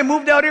Lisa and I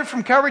moved out here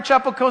from Calvary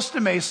Chapel, Costa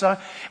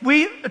Mesa,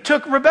 we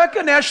took Rebecca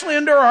and Ashley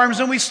into our arms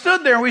and we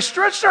stood there and we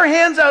stretched our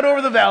hands out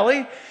over the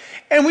valley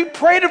and we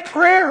prayed a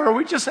prayer.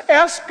 We just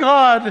asked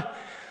God,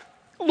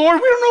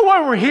 Lord, we don't know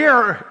why we're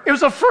here. It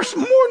was the first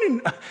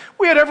morning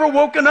we had ever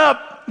woken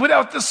up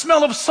without the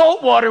smell of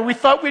salt water. We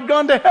thought we'd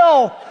gone to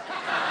hell.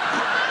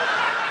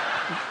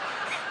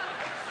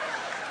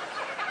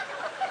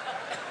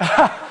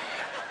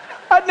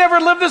 I'd never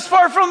lived this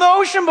far from the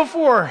ocean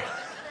before.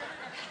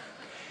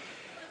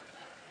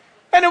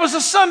 And it was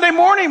a Sunday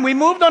morning. We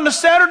moved on a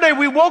Saturday.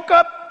 We woke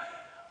up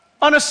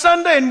on a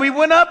Sunday and we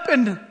went up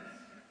and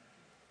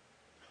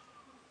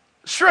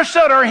stretched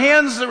out our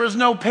hands. There was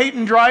no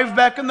Peyton Drive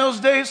back in those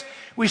days.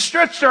 We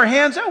stretched our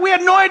hands out. We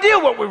had no idea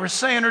what we were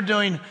saying or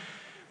doing.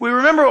 We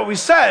remember what we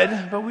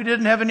said, but we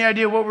didn't have any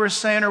idea what we were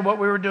saying or what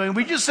we were doing.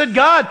 We just said,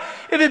 God,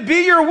 if it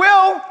be your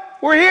will,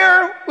 we're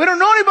here. We don't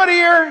know anybody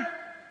here.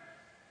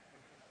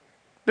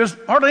 There's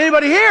hardly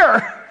anybody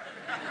here.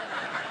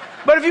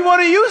 But if you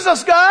want to use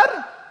us, God,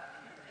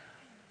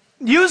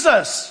 use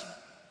us.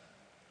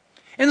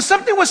 And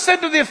something was said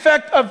to the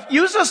effect of,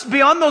 use us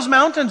beyond those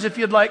mountains if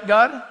you'd like,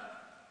 God.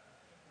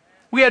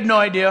 We had no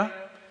idea.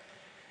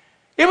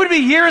 It would be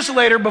years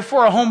later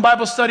before a home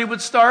Bible study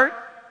would start.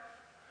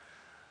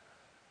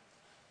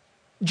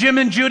 Jim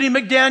and Judy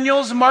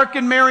McDaniels, Mark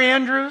and Mary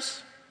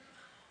Andrews.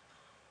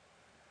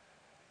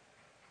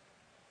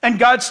 And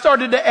God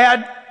started to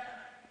add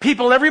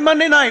people every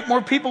Monday night.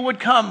 More people would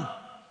come.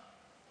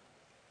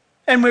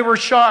 And we were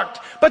shocked.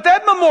 But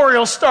that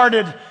memorial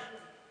started,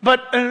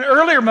 but an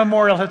earlier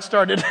memorial had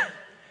started.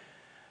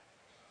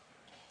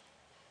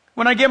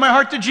 When I gave my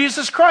heart to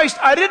Jesus Christ,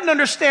 I didn't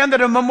understand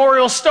that a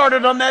memorial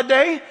started on that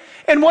day.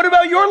 And what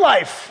about your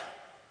life?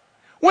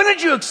 When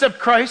did you accept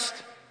Christ?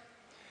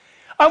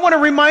 I want to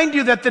remind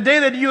you that the day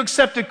that you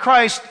accepted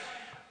Christ,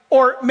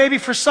 or maybe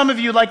for some of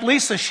you like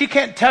Lisa, she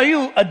can't tell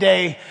you a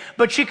day,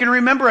 but she can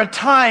remember a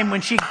time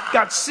when she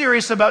got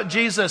serious about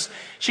Jesus.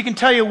 She can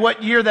tell you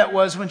what year that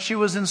was when she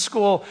was in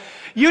school.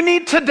 You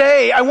need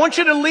today, I want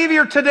you to leave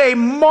here today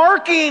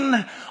marking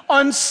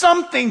on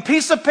something,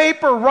 piece of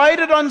paper, write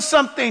it on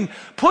something,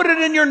 put it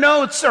in your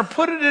notes or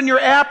put it in your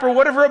app or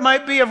whatever it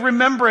might be of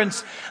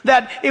remembrance,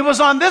 that it was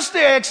on this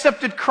day I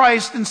accepted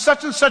Christ in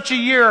such and such a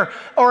year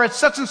or at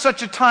such and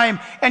such a time.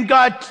 And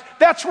God,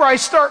 that's where I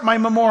start my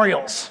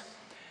memorials.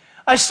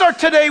 I start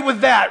today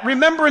with that,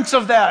 remembrance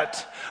of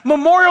that.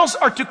 Memorials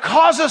are to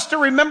cause us to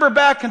remember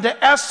back and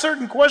to ask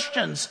certain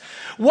questions.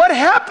 What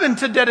happened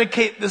to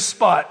dedicate this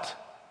spot?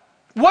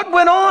 What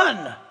went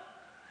on?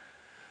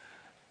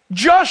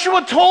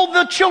 Joshua told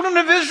the children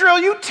of Israel,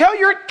 you tell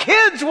your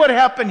kids what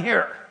happened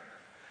here.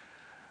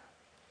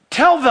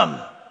 Tell them.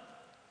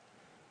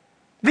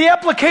 The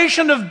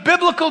application of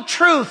biblical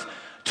truth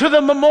to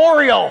the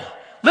memorial.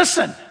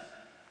 Listen,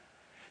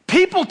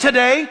 people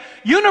today,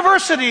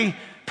 university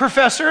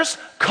professors,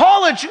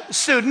 college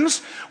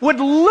students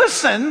would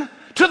listen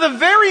to the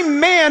very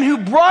man who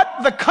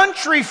brought the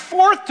country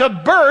forth to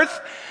birth.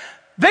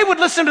 They would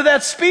listen to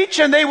that speech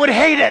and they would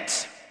hate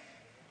it.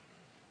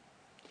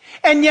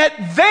 And yet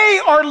they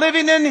are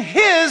living in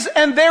his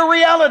and their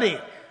reality.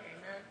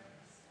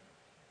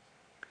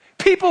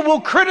 People will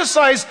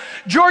criticize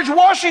George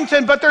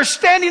Washington, but they're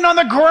standing on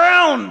the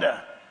ground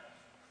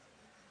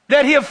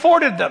that he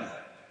afforded them.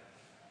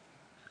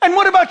 And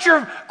what about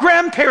your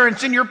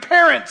grandparents and your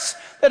parents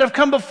that have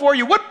come before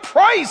you? What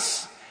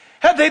price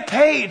have they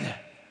paid?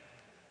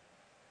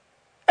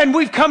 And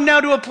we've come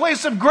now to a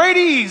place of great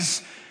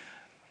ease.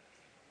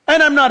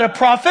 And I'm not a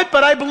prophet,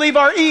 but I believe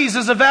our ease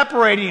is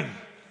evaporating.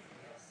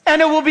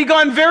 And it will be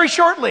gone very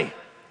shortly.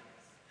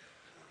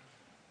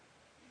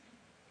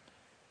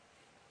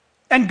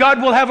 And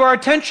God will have our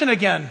attention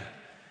again.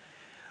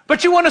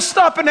 But you want to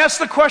stop and ask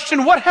the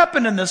question, what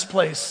happened in this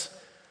place?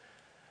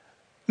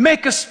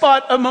 Make a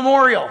spot a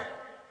memorial.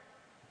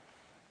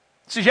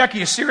 So, Jackie,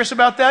 you serious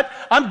about that?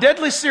 I'm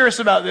deadly serious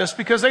about this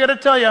because I got to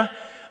tell you,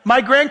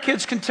 my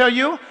grandkids can tell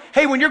you,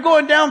 hey, when you're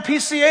going down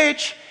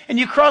PCH and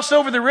you cross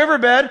over the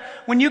riverbed,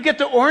 when you get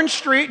to Orange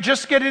Street,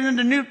 just getting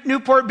into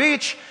Newport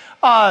Beach,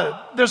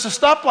 there's a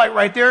stoplight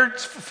right there.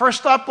 It's the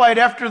first stoplight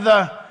after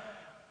the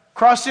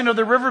crossing of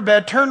the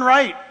riverbed. Turn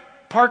right.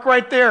 Park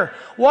right there.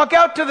 Walk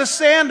out to the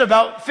sand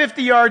about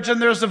 50 yards and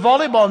there's a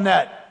volleyball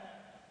net.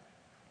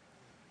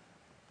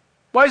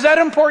 Why is that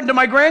important to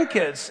my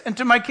grandkids and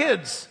to my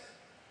kids?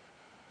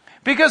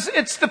 Because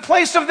it's the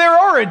place of their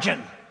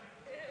origin.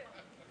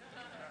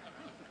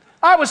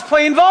 I was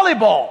playing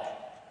volleyball.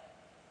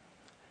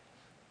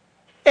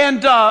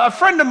 And a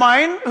friend of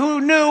mine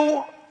who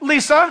knew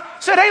Lisa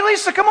said, hey,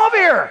 Lisa, come over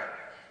here.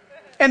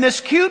 And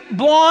this cute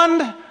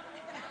blonde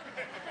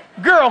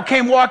girl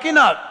came walking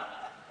up.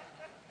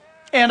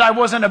 And I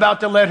wasn't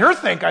about to let her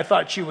think I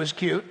thought she was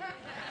cute.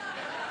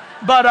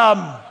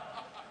 But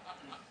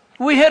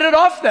we hit it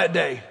off that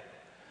day.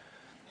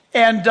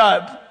 And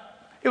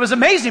It was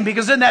amazing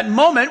because in that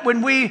moment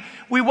when we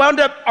wound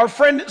up, our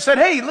friend said,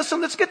 hey,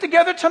 listen, let's get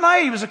together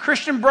tonight. He was a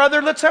Christian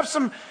brother. Let's have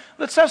some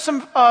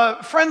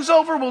friends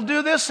over. We'll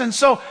do this. And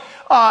so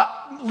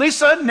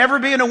Lisa, never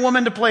being a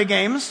woman to play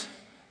games,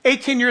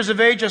 18 years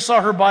of age, I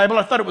saw her Bible.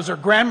 I thought it was her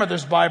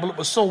grandmother's Bible. It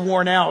was so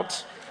worn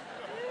out.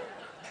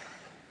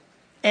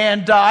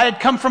 And I had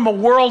come from a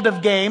world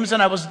of games,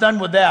 and I was done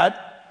with that.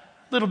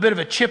 A little bit of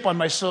a chip on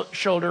my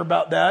shoulder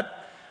about that.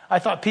 I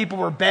thought people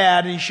were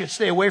bad and you should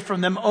stay away from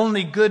them,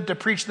 only good to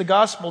preach the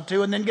gospel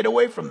to and then get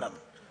away from them.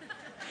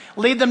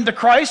 Lead them to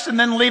Christ and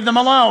then leave them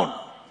alone.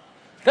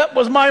 That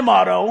was my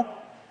motto.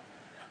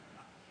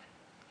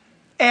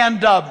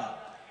 And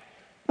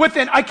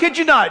I kid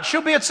you not,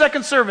 she'll be at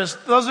second service.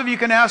 Those of you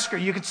can ask her,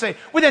 you can say,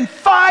 within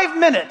 5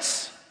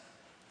 minutes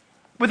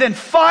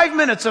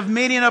of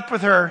meeting up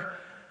with her,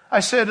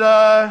 I said,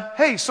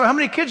 hey, so how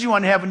many kids you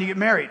want to have when you get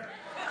married?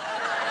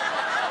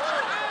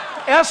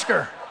 Ask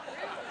her.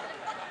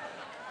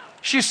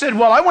 She said,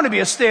 well, I want to be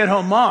a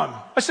stay-at-home mom.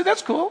 I said,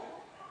 that's cool.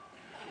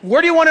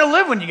 Where do you want to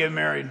live when you get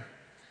married?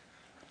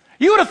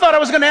 You would have thought I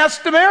was going to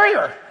ask to marry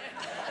her.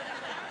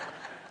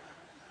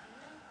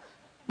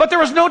 But there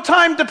was no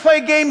time to play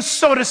games,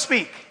 so to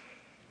speak.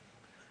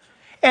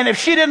 And if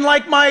she didn't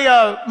like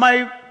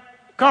my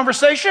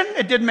conversation,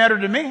 it didn't matter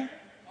to me.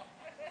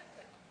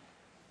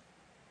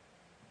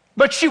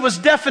 But she was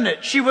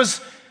definite. She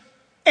was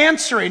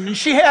answering, and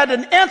she had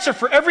an answer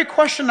for every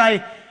question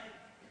I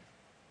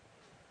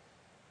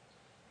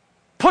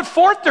put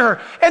forth to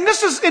her. And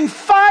this is in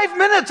 5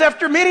 minutes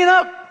after meeting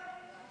up.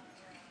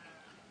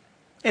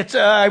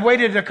 I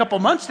waited a couple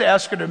months to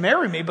ask her to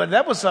marry me, but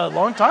that was a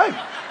long time.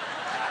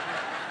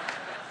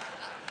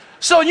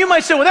 So you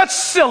might say, well, that's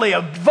silly,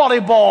 a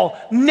volleyball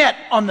net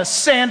on the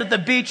sand at the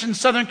beach in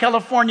Southern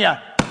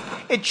California.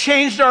 It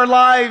changed our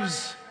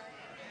lives.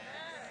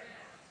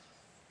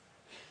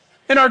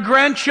 And our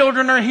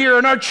grandchildren are here,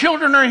 and our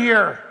children are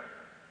here.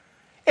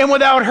 And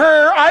without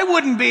her, I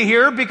wouldn't be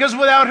here, because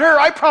without her,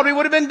 I probably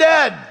would have been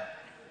dead.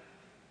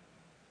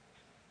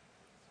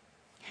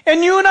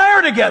 And you and I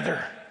are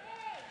together.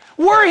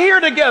 We're here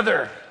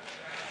together.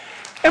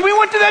 And we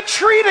went to that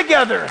tree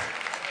together.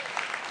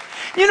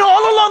 You know,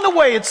 all along the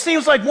way, it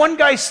seems like one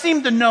guy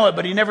seemed to know it,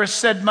 but he never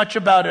said much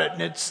about it.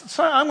 And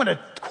I'm going to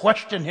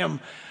question him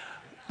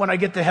when I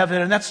get to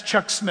heaven, and that's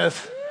Chuck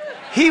Smith.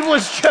 He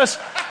was just,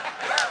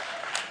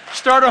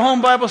 start a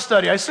home Bible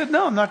study. I said,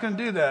 no, I'm not going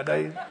to do that.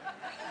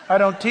 I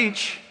don't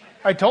teach.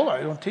 I told her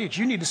I don't teach.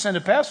 You need to send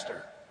a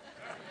pastor.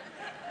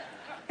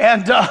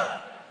 And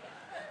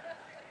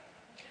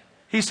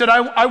he said,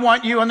 I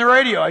want you on the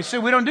radio. I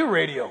said, we don't do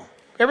radio.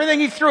 Everything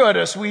he threw at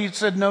us, we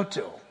said no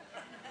to.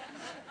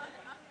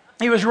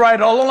 He was right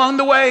all along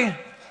the way.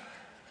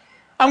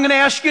 I'm going to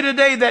ask you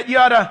today that you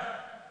ought to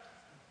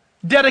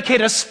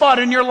dedicate a spot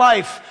in your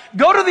life.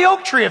 Go to the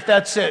oak tree if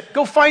that's it.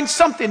 Go find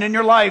something in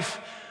your life.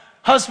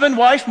 Husband,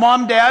 wife,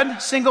 mom,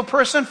 dad, single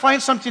person,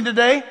 find something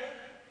today.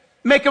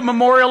 Make a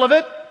memorial of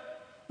it.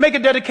 Make a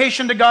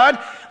dedication to God.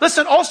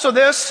 Listen, also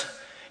this,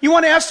 you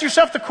want to ask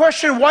yourself the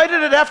question, why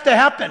did it have to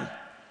happen?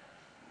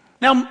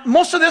 Now,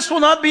 most of this will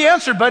not be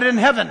answered, but in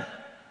heaven.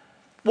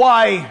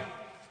 Why?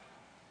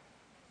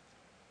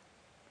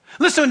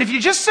 Listen, if you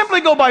just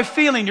simply go by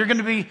feeling, you're going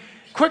to be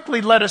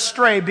quickly led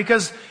astray,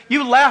 because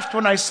you laughed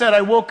when I said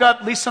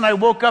Lisa and I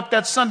woke up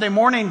that Sunday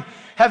morning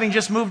having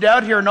just moved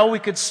out here, and all we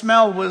could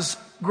smell was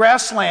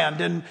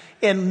grassland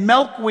and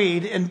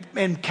milkweed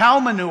and cow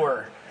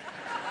manure.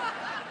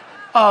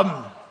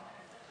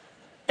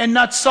 And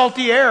not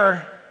salty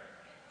air.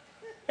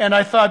 And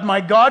I thought,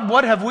 my God,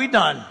 what have we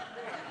done?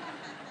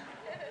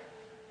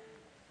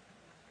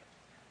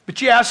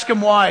 But you ask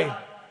him why.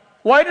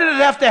 Why did it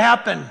have to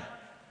happen?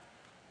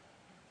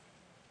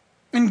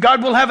 And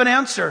God will have an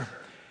answer.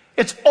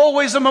 It's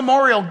always a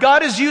memorial.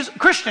 God is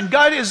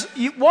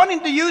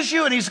wanting to use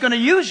you, and he's going to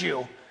use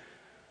you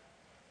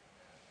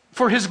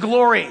for his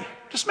glory.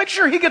 Just make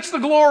sure he gets the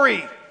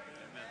glory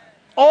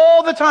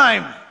all the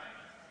time.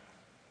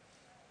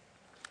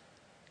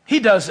 He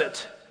does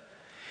it.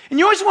 And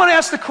you always want to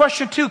ask the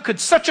question too, could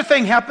such a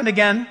thing happen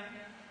again?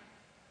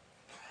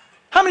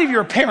 How many of you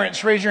are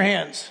parents? Raise your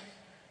hands.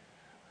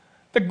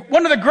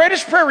 One of the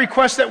greatest prayer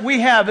requests that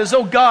we have is,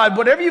 oh God,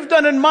 whatever you've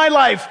done in my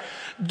life,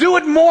 do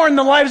it more in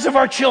the lives of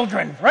our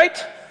children,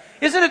 right?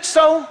 Isn't it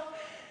so?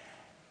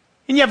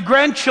 And you have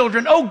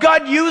grandchildren. Oh,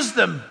 God, use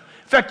them.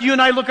 In fact, you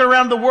and I look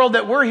around the world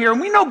that we're here, and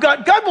we know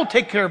God will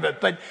take care of it.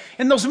 But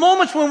in those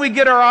moments when we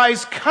get our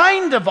eyes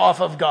kind of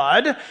off of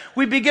God,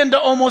 we begin to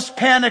almost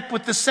panic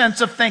with the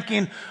sense of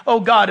thinking, oh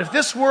God, if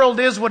this world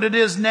is what it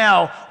is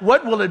now,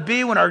 what will it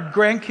be when our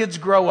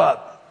grandkids grow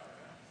up?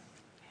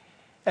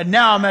 And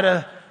now I'm at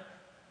a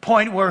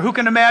point where who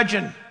can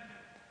imagine?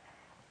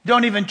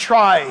 Don't even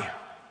try.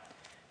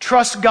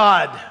 Trust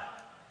God.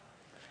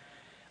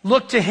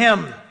 Look to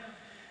him.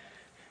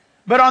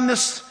 But on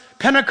this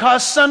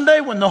Pentecost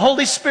Sunday, when the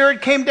Holy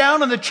Spirit came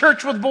down and the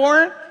church was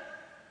born,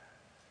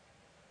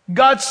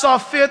 God saw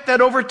fit that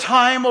over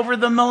time, over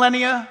the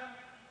millennia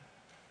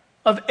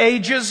of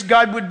ages,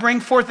 God would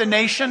bring forth a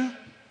nation.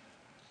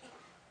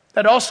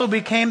 that also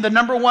became the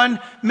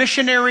 #1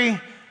 missionary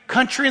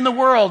country in the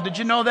world. Did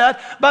you know that?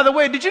 By the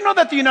way, did you know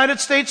that the United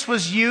States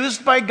was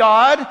used by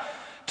God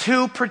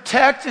to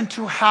protect and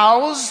to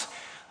house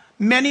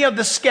many of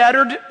the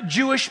scattered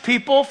Jewish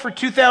people for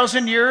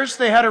 2,000 years?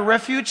 They had a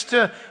refuge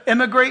to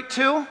immigrate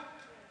to.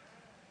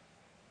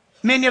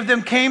 Many of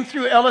them came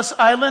through Ellis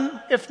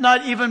Island, if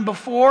not even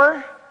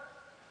before.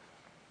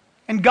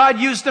 And God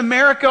used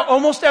America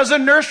almost as a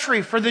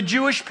nursery for the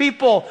Jewish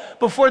people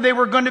before they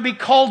were going to be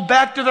called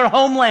back to their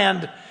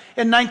homeland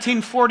in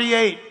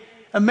 1948.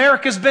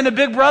 America's been a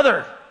big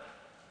brother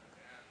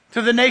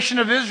to the nation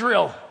of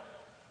Israel.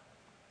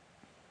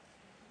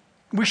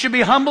 We should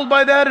be humbled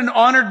by that and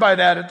honored by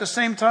that at the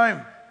same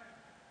time.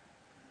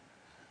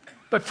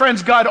 But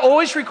friends, God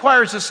always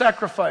requires a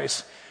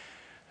sacrifice.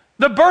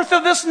 The birth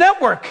of this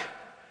network.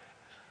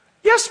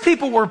 Yes,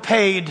 people were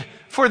paid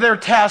for their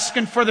task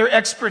and for their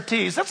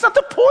expertise. That's not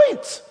the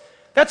point.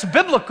 That's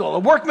biblical. A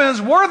workman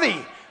is worthy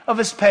of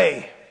his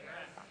pay.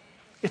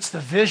 It's the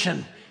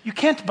vision. You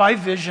can't buy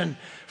vision.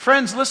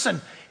 Friends,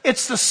 listen.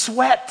 It's the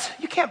sweat.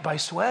 You can't buy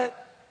sweat.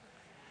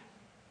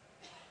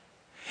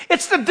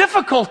 It's the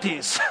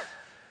difficulties.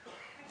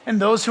 And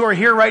those who are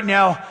here right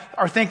now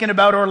are thinking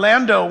about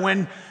Orlando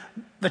when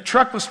the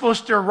truck was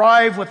supposed to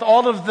arrive with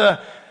all of the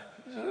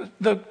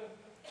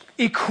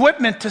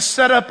equipment to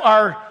set up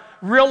our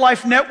Real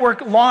Life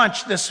Network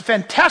launch, this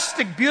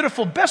fantastic,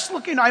 beautiful, best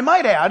looking, I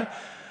might add.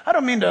 I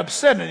don't mean to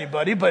upset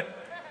anybody, but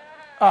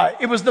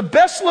it was the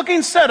best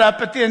looking setup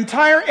at the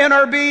entire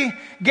NRB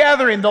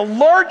gathering, the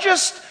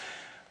largest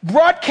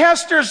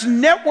broadcasters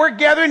network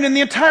gathering in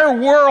the entire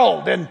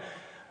world. And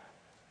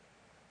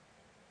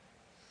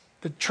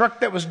the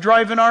truck that was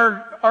driving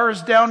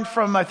ours down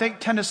from, I think,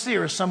 Tennessee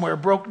or somewhere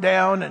broke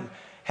down and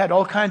had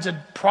all kinds of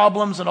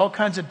problems and all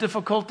kinds of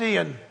difficulty.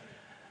 And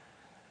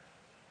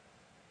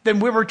then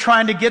we were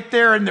trying to get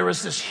there, and there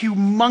was this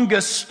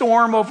humongous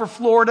storm over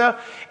Florida,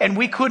 and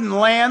we couldn't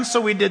land, so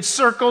we did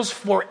circles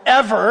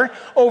forever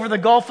over the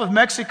Gulf of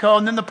Mexico,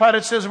 and then the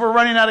pilot says, "We're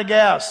running out of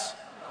gas."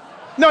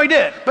 No, he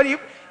did, but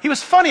he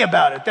was funny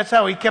about it. That's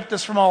how he kept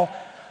us from all...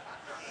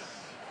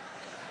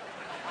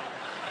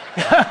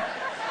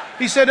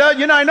 He said,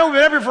 I know we've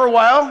been here for a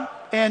while,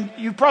 and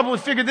you probably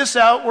figured this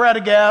out. We're out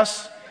of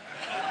gas.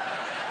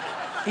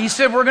 He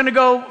said, we're going to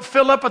go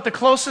fill up at the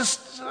closest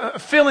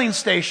filling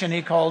station,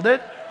 he called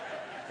it.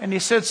 And he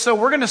said, so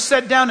we're going to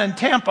set down in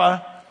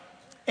Tampa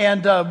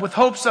and with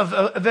hopes of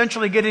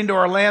eventually getting to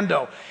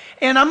Orlando.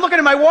 And I'm looking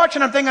at my watch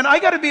and I'm thinking, I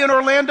got to be in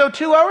Orlando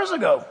 2 hours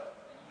ago.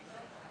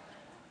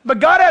 But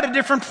God had a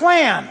different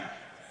plan.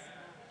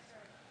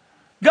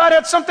 God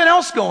had something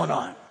else going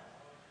on.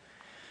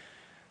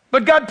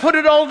 But God put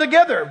it all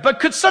together. But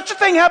could such a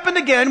thing happen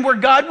again where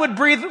God would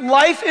breathe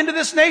life into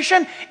this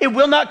nation? It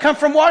will not come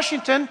from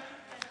Washington.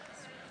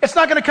 It's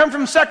not going to come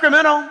from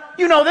Sacramento.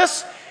 You know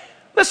this.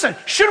 Listen,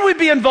 should we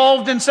be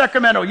involved in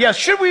Sacramento? Yes.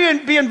 Should we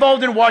be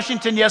involved in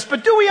Washington? Yes.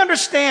 But do we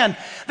understand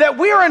that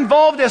we are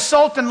involved as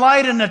salt and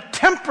light in a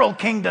temporal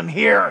kingdom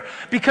here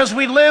because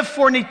we live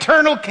for an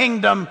eternal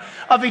kingdom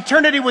of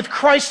eternity with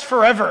Christ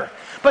forever.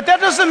 But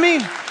that doesn't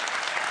mean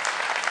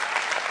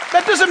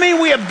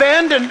we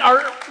abandon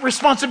our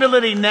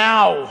responsibility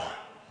now.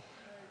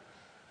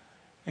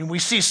 And we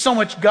see so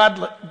much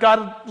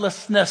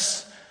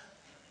godlessness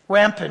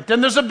rampant.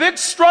 And there's a big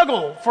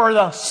struggle for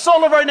the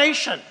soul of our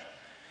nation.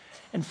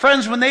 And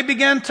friends, when they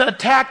begin to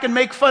attack and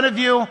make fun of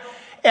you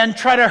and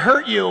try to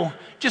hurt you,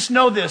 just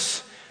know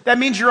this. That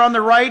means you're on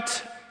the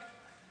right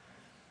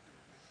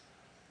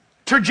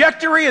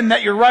trajectory and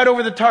that you're right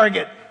over the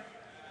target.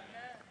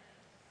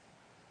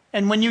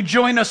 And when you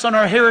join us on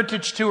our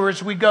heritage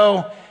tours, we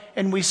go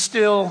and we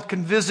still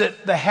can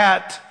visit the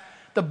hat,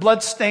 the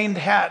blood-stained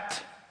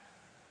hat,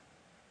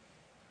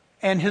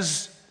 and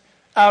his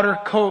outer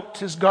coat,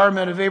 his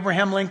garment of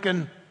Abraham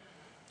Lincoln,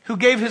 who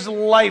gave his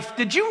life.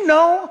 Did you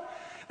know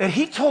that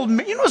he told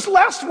me, you know his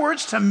last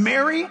words to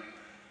Mary?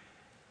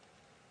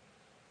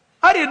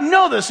 I didn't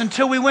know this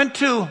until we went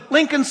to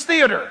Lincoln's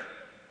Theater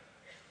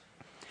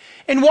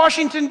in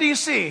Washington,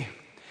 D.C.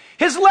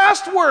 His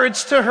last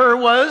words to her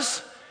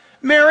was,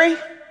 Mary,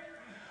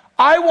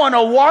 I want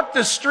to walk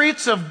the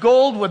streets of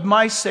gold with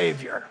my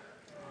Savior.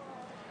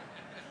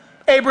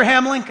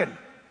 Abraham Lincoln.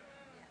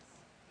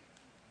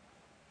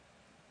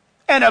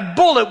 And a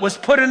bullet was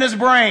put in his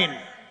brain.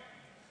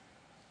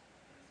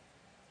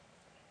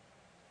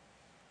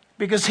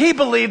 Because he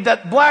believed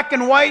that black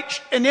and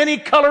white and any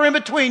color in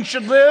between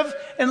should live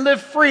and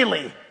live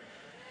freely.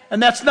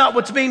 And that's not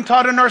what's being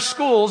taught in our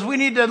schools. We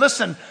need to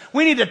listen.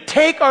 We need to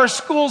take our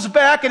schools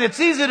back, and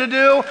it's easy to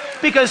do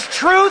because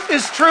truth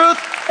is truth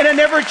and it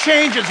never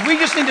changes. We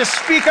just need to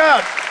speak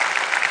up.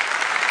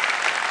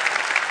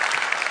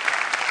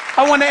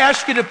 I want to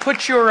ask you to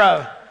put your,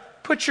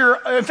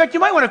 in fact, you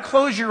might want to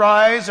close your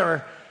eyes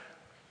or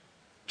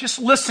just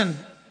listen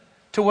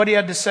to what he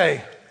had to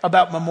say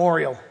about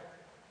memorial.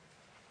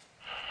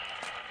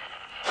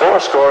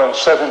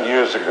 77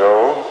 years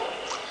ago,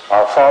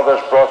 our fathers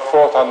brought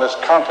forth on this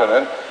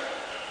continent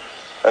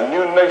a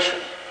new nation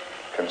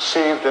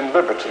conceived in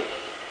liberty,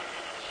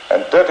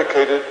 and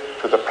dedicated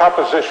to the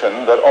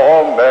proposition that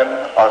all men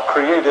are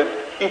created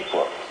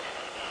equal.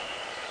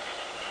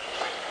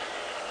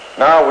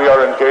 Now we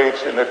are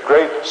engaged in a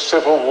great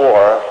civil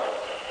war,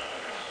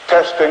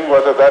 testing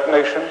whether that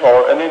nation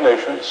or any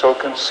nation so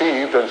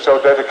conceived and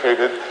so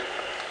dedicated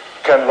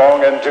can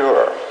long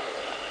endure.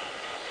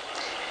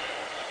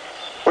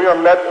 We are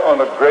met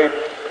on a great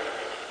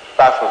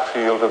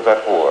battlefield of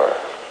that war.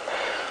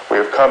 We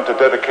have come to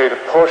dedicate a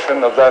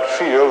portion of that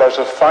field as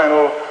a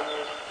final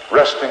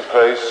resting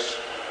place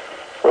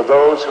for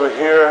those who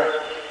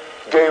here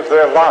gave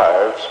their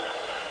lives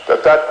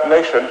that that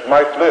nation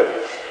might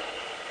live.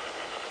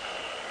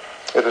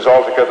 It is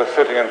altogether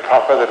fitting and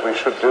proper that we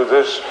should do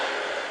this,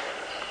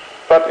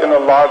 but in a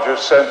larger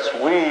sense,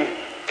 we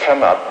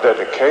cannot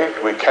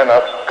dedicate, we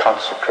cannot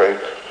consecrate,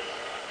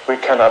 we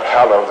cannot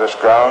hallow this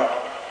ground.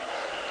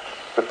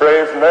 The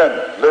brave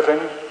men, living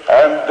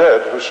and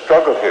dead, who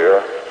struggle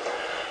here,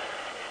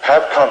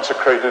 have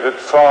consecrated it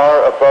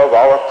far above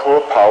our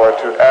poor power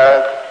to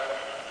add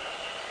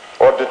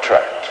or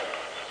detract.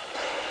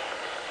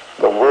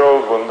 The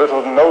world will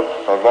little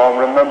note nor long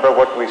remember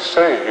what we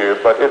say here,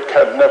 but it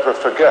can never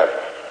forget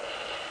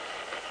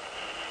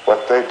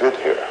what they did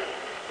here.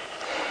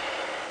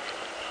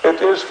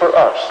 It is for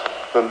us,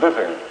 the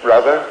living,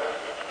 rather,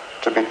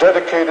 to be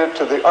dedicated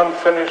to the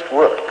unfinished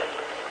work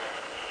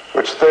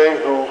which they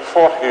who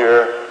fought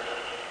here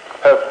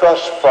have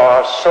thus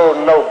far so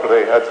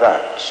nobly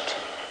advanced.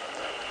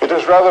 It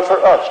is rather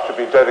for us to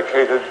be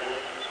dedicated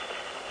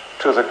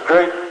to the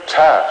great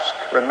task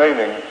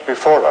remaining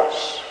before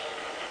us,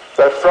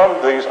 that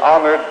from these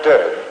honored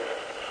dead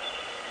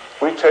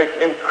we take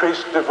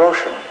increased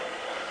devotion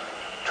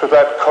to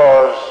that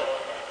cause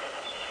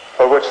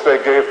for which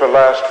they gave the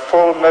last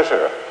full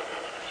measure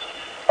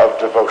of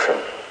devotion.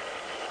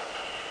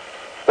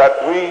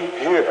 That we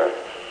here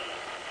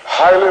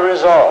highly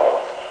resolve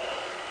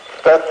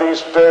that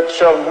these dead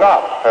shall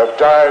not have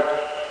died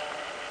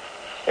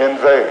in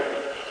vain.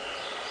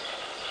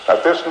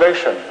 That this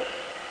nation,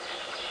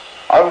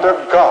 under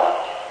God,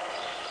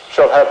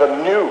 shall have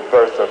a new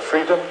birth of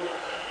freedom,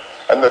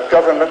 and the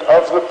government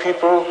of the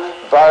people,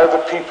 by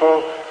the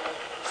people,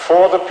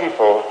 for the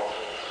people,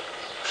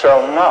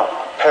 shall not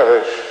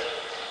perish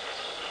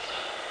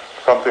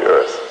from the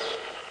earth.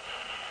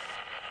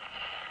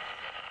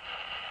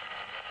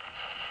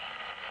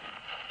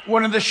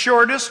 One of the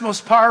shortest,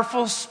 most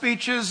powerful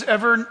speeches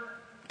ever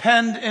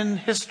penned in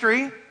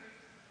history,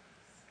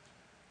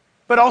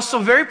 but also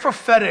very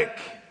prophetic,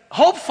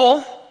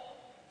 hopeful,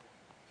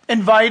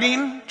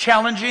 inviting,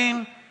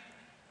 challenging,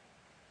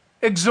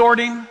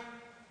 exhorting.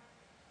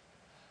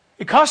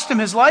 It cost him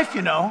his life,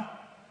 you know,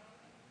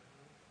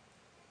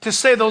 to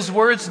say those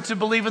words and to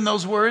believe in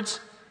those words.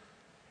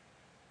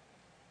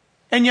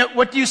 And yet,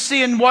 what do you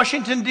see in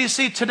Washington,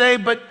 D.C. today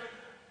but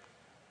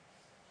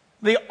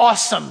the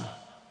awesome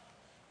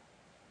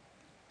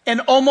and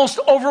almost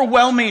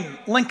overwhelming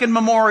Lincoln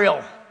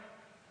Memorial?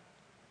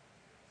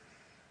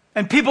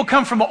 And people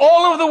come from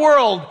all over the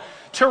world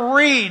to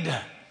read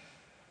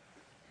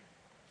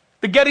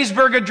the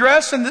Gettysburg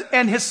Address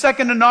and his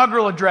second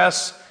inaugural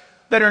address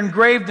that are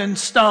engraved in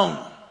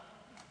stone,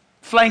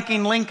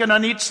 flanking Lincoln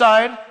on each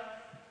side.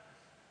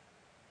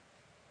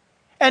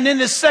 And in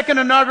his second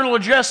inaugural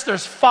address,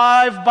 there's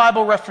 5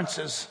 Bible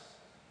references.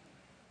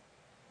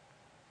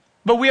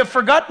 But we have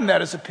forgotten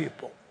that as a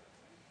people.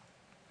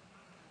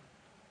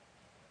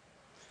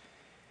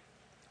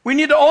 We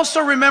need to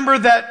also remember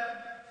that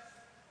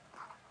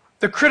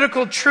the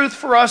critical truth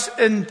for us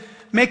in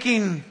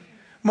making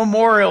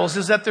memorials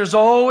is that there's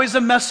always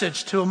a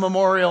message to a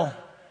memorial.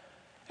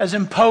 As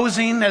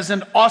imposing, as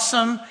an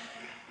awesome,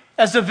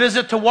 as a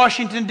visit to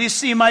Washington,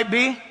 D.C. might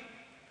be,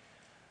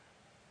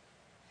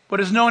 what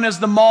is known as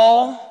the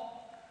Mall.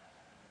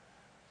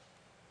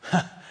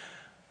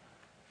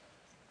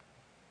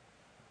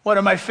 One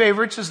of my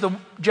favorites is the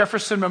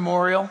Jefferson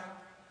Memorial.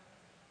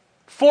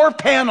 4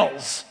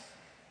 panels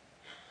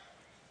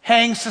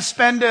hang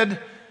suspended,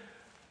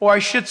 or I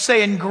should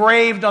say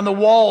engraved on the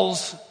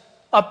walls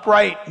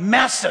upright,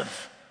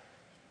 massive.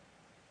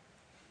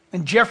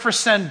 And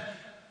Jefferson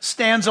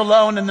stands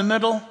alone in the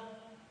middle,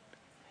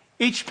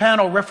 each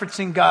panel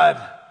referencing God.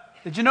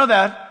 Did you know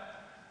that?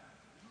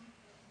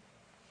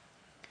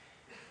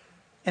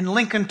 And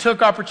Lincoln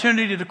took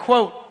opportunity to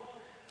quote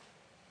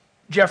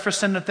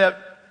Jefferson at that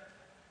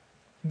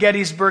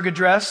Gettysburg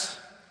Address.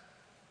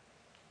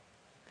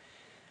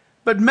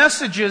 But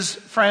messages,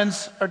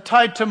 friends, are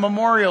tied to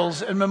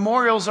memorials, and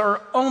memorials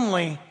are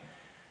only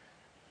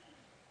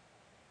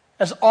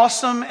as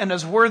awesome and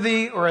as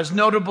worthy or as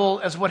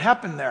notable as what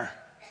happened there.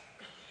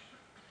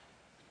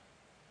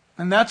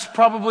 And that's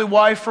probably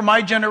why, for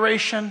my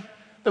generation,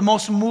 the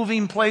most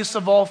moving place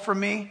of all for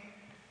me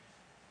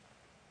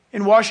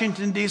in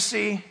Washington,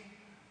 D.C.,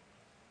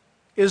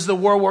 is the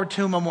World War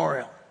II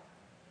Memorial.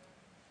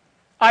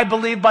 I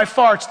believe by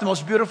far it's the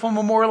most beautiful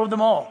memorial of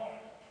them all.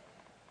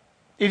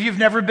 If you've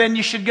never been,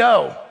 you should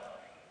go.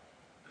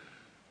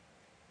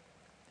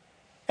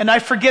 And I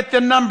forget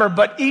the number,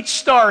 but each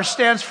star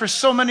stands for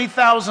so many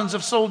thousands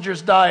of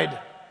soldiers died.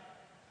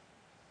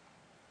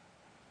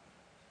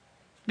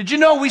 Did you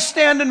know we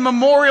stand in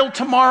memorial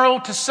tomorrow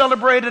to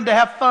celebrate and to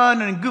have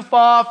fun and goof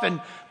off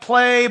and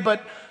play,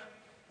 but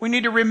we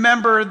need to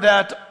remember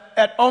that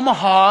at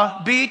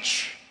Omaha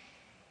Beach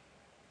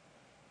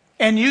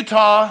and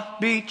Utah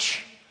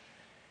Beach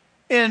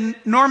in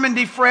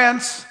Normandy,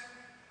 France,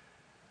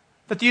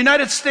 that the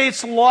United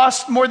States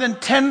lost more than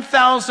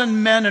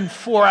 10,000 men in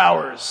 4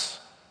 hours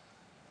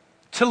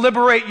to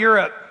liberate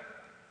Europe.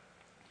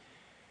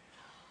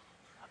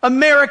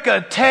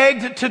 America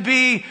tagged to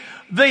be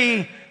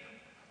the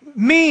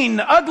mean,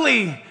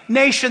 ugly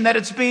nation that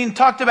it's being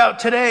talked about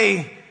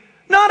today,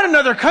 not in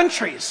other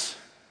countries,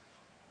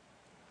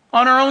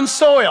 on our own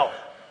soil.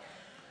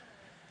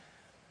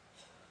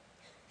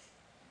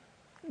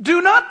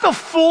 Do not the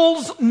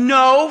fools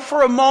know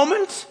for a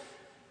moment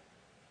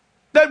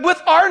that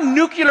with our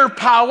nuclear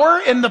power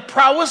and the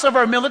prowess of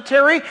our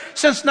military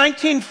since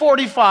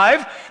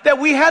 1945, that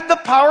we had the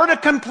power to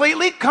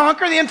completely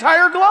conquer the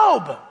entire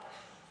globe?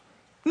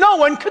 No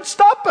one could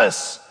stop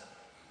us.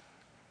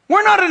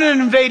 We're not an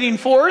invading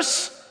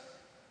force.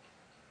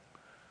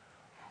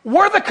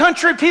 We're the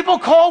country people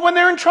call when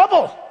they're in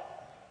trouble.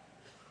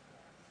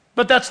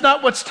 But that's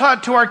not what's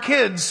taught to our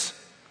kids.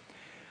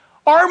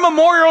 Our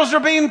memorials are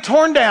being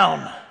torn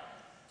down.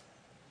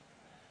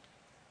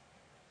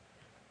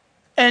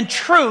 And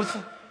truth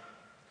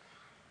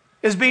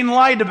is being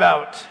lied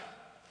about.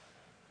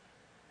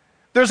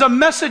 There's a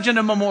message in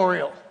a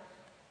memorial.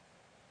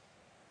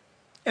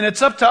 And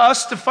it's up to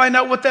us to find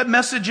out what that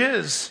message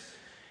is.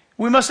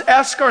 We must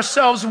ask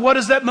ourselves, what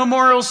is that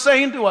memorial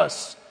saying to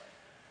us?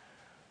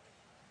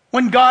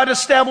 When God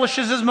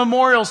establishes his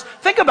memorials,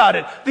 think about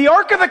it. The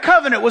Ark of the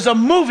Covenant was a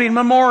moving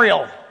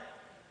memorial.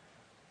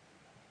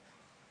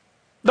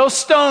 Those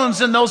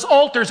stones and those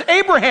altars.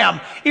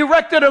 Abraham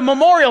erected a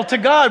memorial to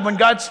God when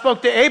God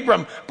spoke to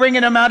Abram,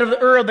 bringing him out of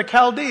Ur of the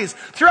Chaldees.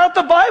 Throughout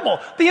the Bible,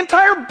 the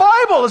entire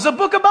Bible is a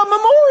book about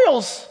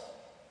memorials.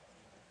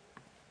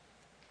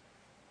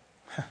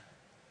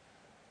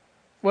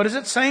 What is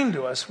it saying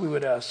to us, we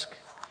would ask?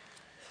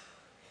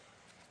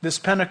 This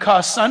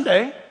Pentecost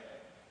Sunday,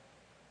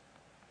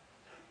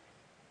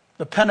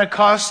 the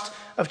Pentecost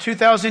of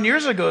 2,000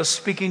 years ago is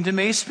speaking to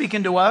me,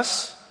 speaking to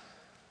us,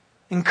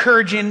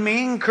 encouraging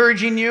me,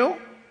 encouraging you.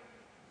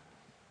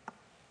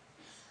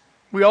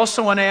 We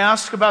also want to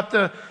ask about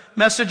the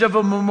message of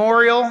a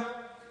memorial.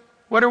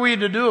 What are we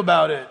to do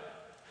about it?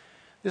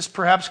 This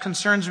perhaps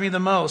concerns me the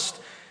most.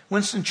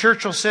 Winston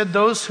Churchill said,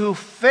 those who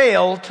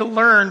fail to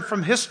learn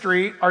from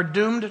history are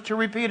doomed to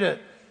repeat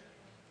it.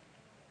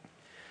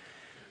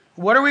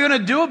 What are we going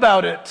to do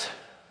about it?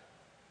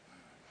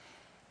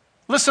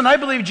 Listen, I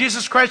believe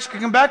Jesus Christ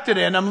can come back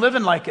today, and I'm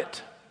living like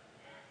it.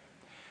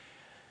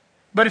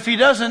 But if he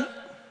doesn't,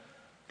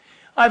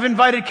 I've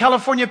invited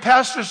California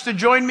pastors to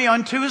join me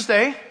on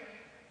Tuesday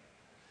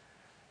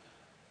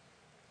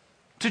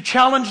to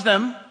challenge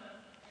them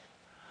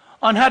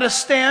on how to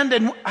stand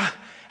and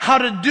how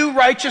to do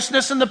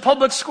righteousness in the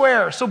public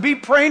square. So be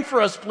praying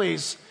for us,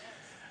 please.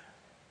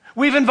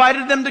 We've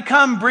invited them to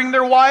come, bring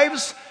their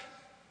wives.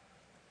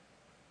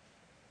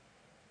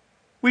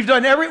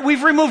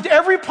 We've removed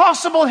every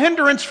possible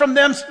hindrance from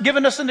them,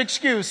 given us an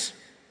excuse.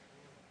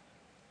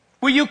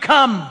 Will you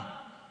come?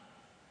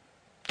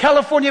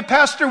 California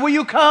pastor, will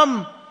you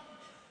come?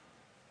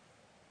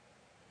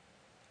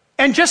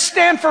 And just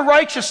stand for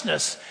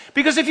righteousness.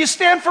 Because if you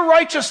stand for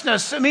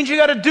righteousness, it means you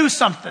got to do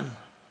something.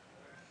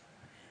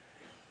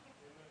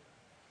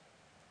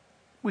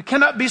 We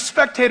cannot be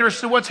spectators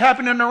to what's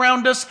happening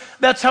around us.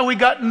 That's how we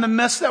got in the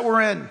mess that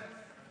we're in.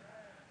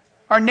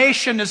 Our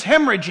nation is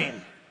hemorrhaging.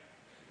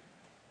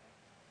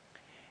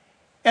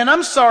 And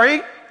I'm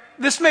sorry,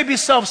 this may be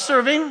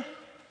self-serving,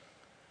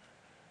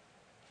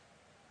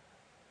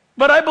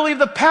 but I believe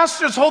the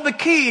pastors hold the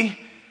key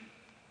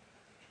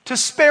to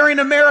sparing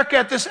America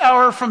at this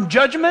hour from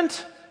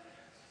judgment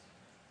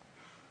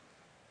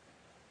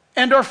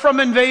and or from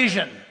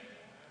invasion.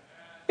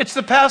 It's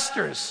the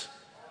pastors.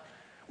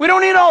 We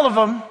don't need all of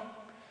them.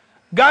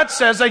 God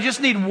says, I just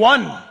need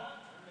one.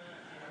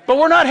 But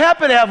we're not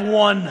happy to have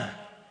one.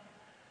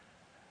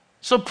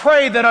 So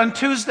pray that on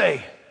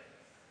Tuesday,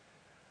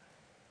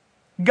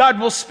 God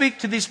will speak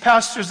to these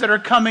pastors that are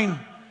coming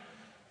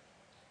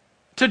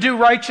to do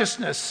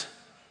righteousness.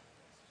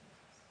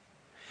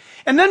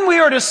 And then we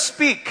are to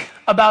speak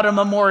about a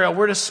memorial.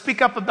 We're to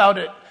speak up about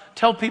it.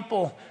 Tell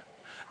people.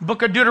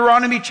 Book of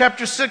Deuteronomy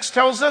chapter 6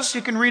 tells us,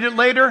 you can read it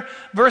later,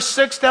 verse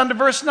 6 down to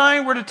verse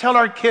 9, we're to tell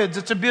our kids.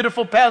 It's a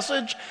beautiful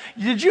passage.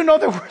 Did you know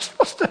that we're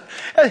supposed to,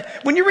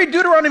 when you read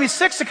Deuteronomy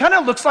 6, it kind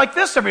of looks like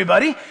this,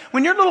 everybody.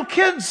 When your little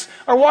kids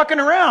are walking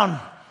around,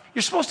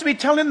 you're supposed to be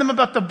telling them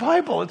about the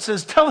Bible. It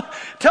says, tell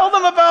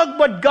them about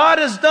what God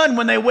has done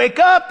when they wake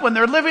up, when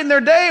they're living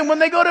their day, and when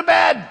they go to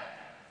bed.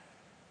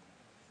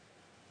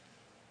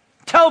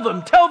 Tell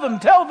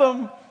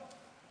them.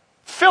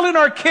 Filling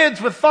our kids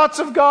with thoughts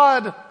of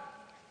God.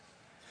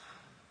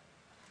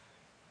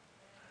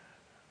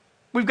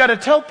 We've got to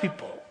tell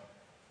people.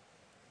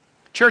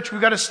 Church, we've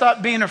got to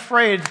stop being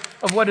afraid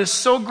of what is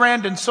so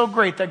grand and so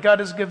great that God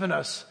has given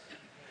us.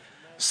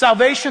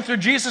 Salvation through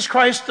Jesus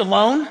Christ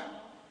alone.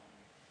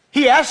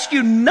 He asks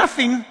you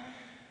nothing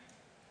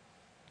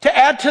to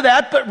add to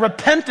that but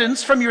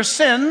repentance from your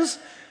sins,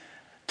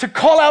 to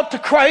call out to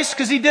Christ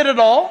because he did it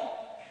all.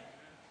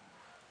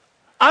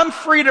 I'm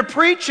free to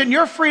preach and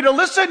you're free to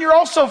listen. You're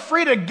also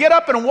free to get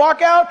up and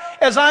walk out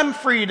as I'm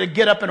free to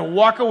get up and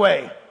walk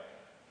away.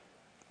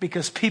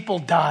 Because people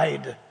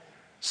died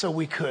so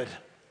we could.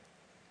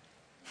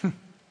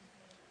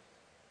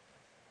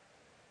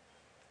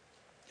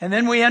 And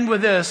then we end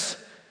with this.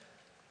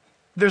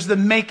 There's the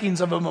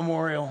makings of a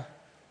memorial.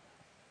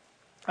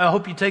 I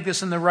hope you take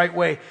this in the right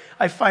way.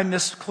 I find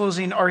this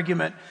closing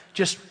argument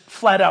just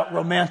flat out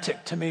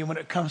romantic to me when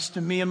it comes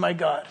to me and my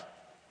God.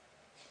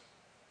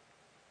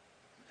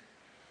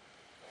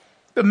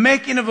 The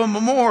making of a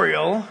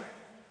memorial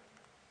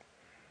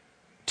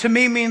to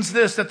me means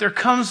this, that there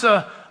comes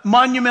a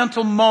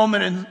monumental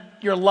moment in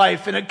your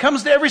life, and it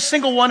comes to every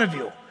single one of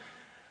you.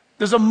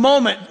 There's a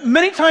moment.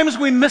 Many times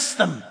we miss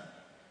them.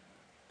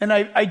 And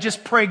I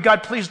just pray,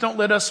 God, please don't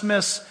let us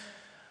miss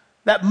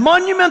that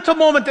monumental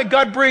moment that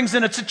God brings,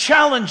 and it's a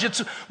challenge.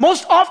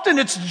 Most often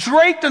it's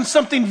draped in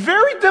something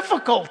very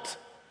difficult.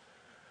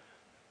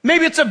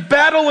 Maybe it's a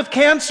battle with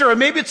cancer, or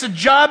maybe it's a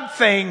job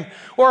thing,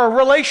 or a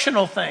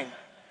relational thing.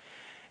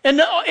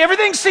 And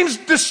everything seems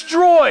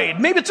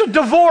destroyed. Maybe it's a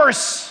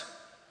divorce.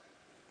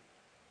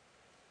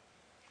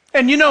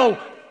 And you know,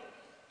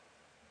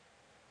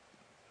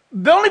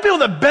 the only people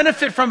that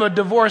benefit from a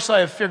divorce, I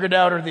have figured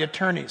out, are the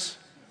attorneys.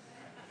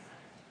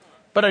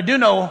 But I do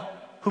know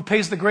who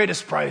pays the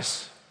greatest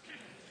price.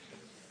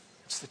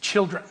 It's the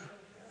children.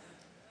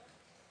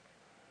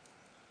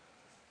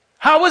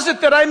 How is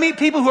it that I meet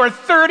people who are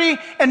 30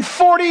 and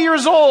 40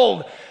 years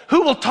old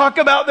who will talk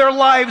about their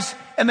lives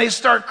and they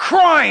start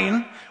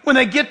crying when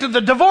they get to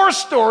the divorce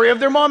story of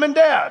their mom and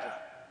dad?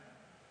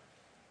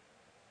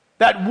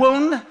 That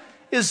wound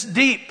is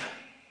deep.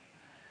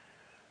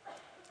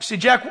 See,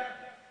 Jack,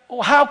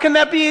 how can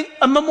that be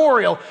a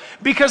memorial?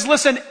 Because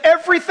listen,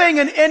 everything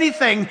and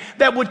anything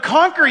that would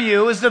conquer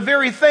you is the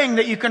very thing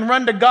that you can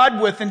run to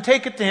God with and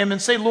take it to him and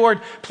say,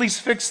 Lord, please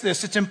fix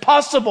this. It's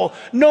impossible.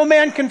 No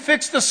man can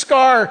fix the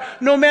scar.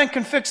 No man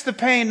can fix the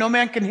pain. No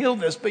man can heal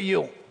this but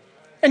you.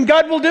 And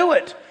God will do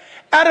it.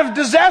 Out of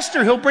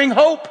disaster, he'll bring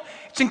hope.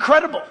 It's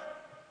incredible.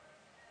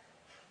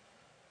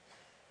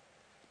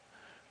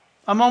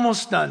 I'm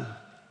almost done.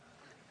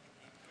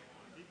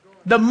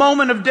 The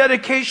moment of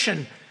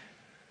dedication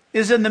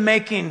is in the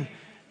making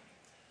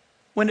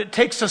when it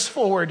takes us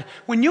forward.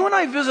 When you and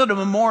I visit a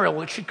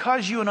memorial, it should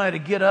cause you and I to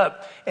get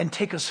up and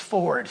take us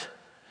forward.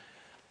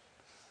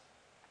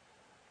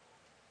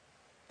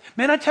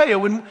 Man, I tell you,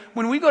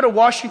 when we go to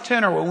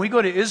Washington or when we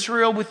go to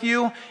Israel with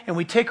you and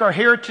we take our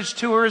heritage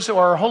tours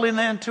or our Holy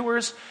Land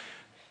tours,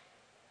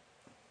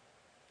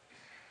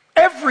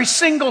 every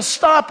single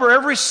stop or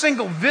every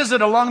single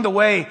visit along the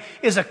way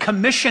is a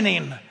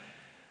commissioning.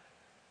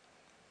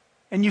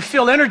 And you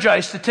feel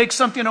energized to take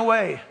something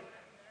away.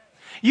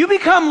 You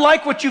become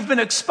like what you've been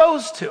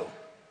exposed to.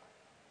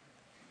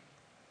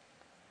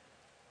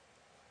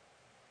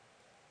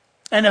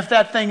 And if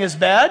that thing is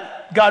bad,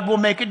 God will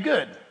make it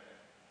good.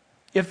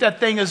 If that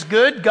thing is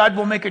good, God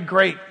will make it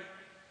great.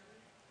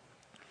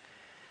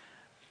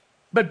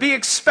 But be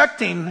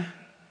expecting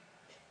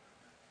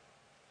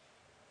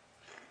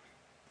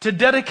to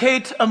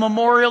dedicate a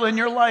memorial in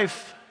your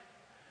life,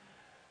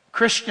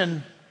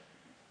 Christian.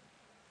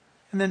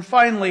 And then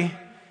finally,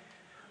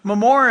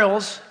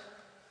 memorials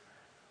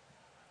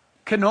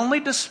can only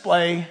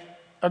display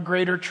a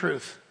greater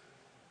truth.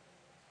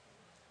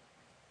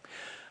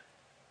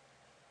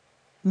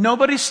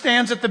 Nobody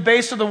stands at the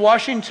base of the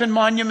Washington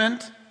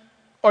Monument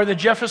or the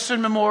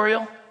Jefferson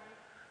Memorial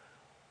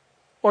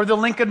or the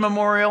Lincoln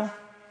Memorial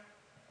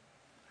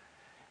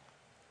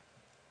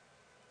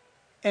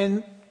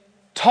and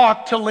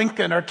talk to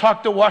Lincoln or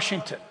talk to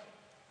Washington.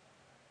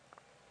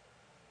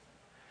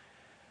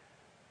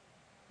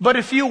 But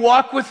if you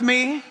walk with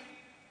me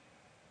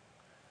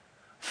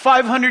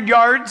 500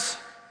 yards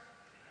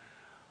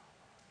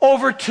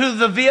over to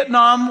the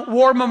Vietnam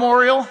War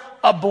Memorial,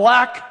 a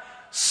black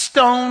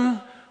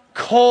stone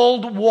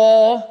cold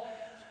wall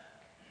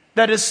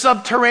that is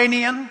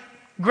subterranean,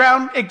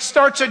 it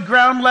starts at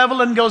ground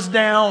level and goes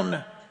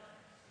down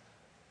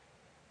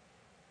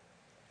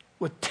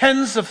with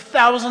tens of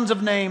thousands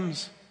of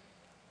names.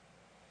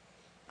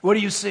 What do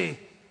you see?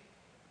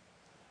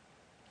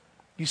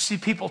 You see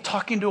people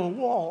talking to a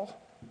wall.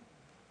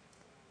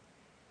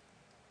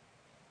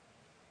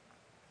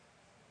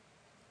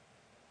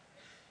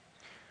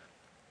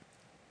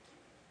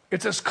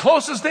 It's as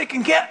close as they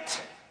can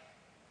get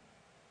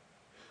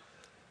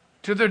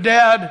to their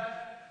dad,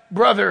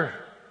 brother.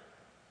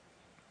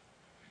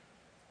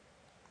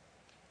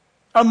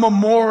 A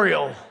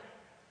memorial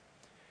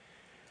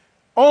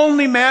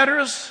only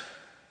matters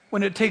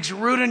when it takes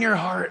root in your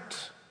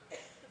heart.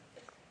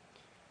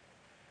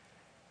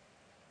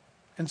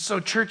 And so,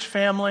 church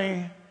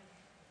family,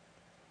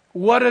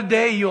 what a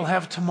day you'll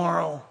have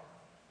tomorrow.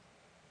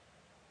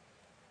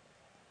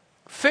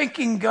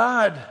 Thanking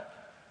God.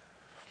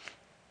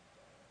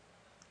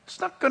 It's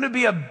not going to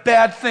be a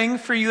bad thing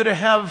for you to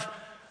have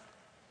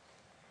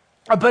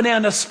a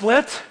banana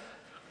split,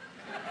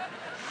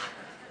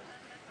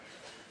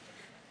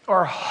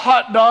 or a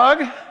hot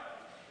dog.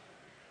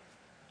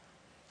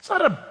 It's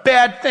not a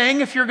bad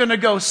thing if you're going to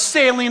go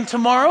sailing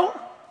tomorrow.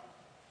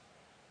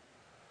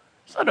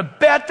 It's not a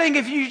bad thing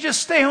if you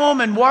just stay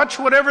home and watch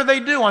whatever they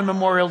do on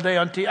Memorial Day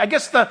on TV. I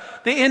guess the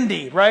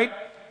Indy, right?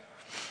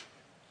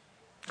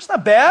 It's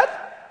not bad.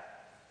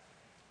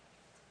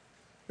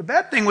 The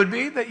bad thing would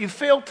be that you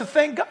fail to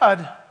thank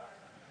God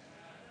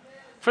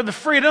for the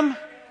freedom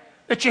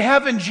that you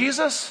have in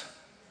Jesus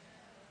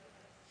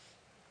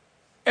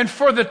and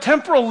for the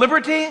temporal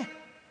liberty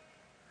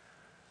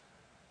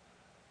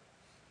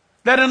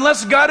that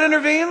unless God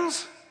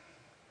intervenes,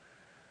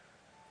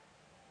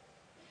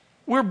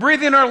 we're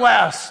breathing our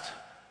last.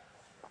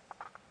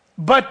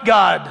 But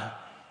God.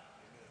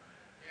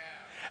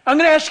 I'm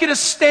going to ask you to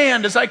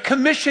stand as I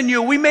commission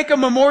you. We make a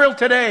memorial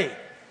today.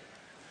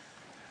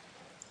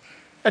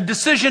 A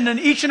decision in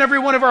each and every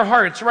one of our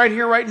hearts right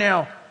here, right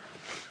now.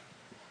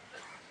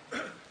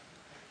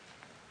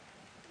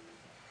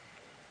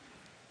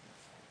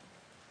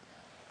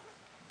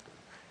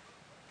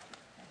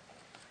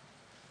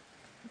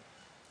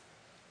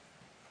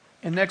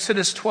 In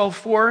Exodus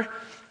 12:4,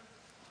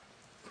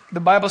 the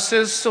Bible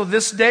says, "So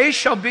this day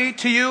shall be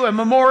to you a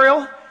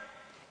memorial,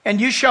 and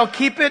you shall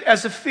keep it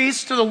as a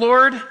feast to the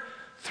Lord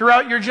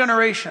throughout your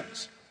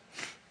generations.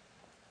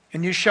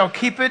 And you shall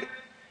keep it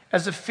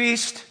as a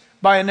feast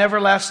by an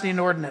everlasting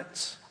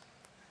ordinance."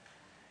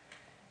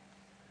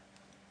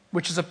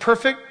 Which is a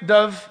perfect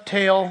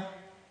dovetail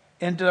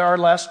into our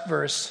last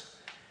verse.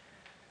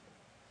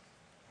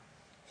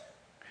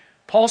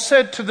 Paul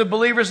said to the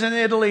believers in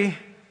Italy,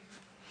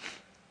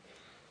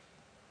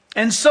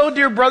 "And so,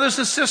 dear brothers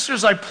and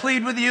sisters, I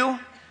plead with you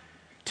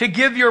to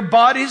give your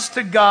bodies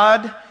to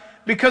God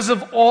because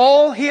of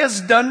all He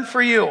has done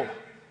for you.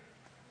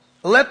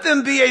 Let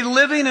them be a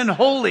living and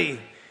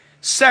holy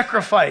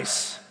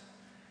sacrifice,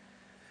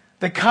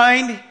 the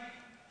kind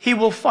He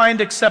will find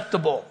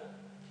acceptable.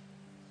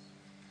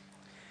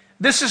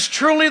 This is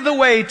truly the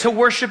way to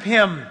worship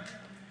Him.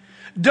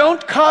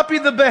 Don't copy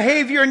the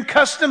behavior and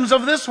customs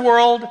of this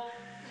world,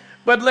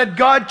 but let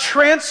God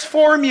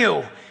transform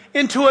you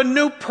into a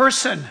new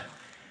person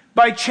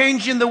by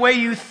changing the way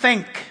you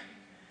think.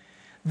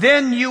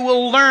 Then you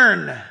will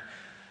learn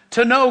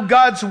to know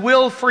God's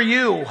will for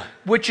you,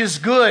 which is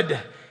good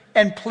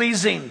and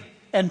pleasing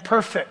and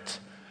perfect."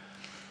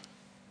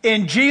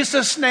 In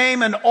Jesus'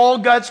 name, and all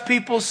God's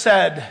people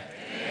said,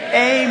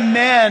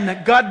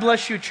 Amen. God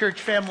bless you,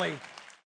 church family.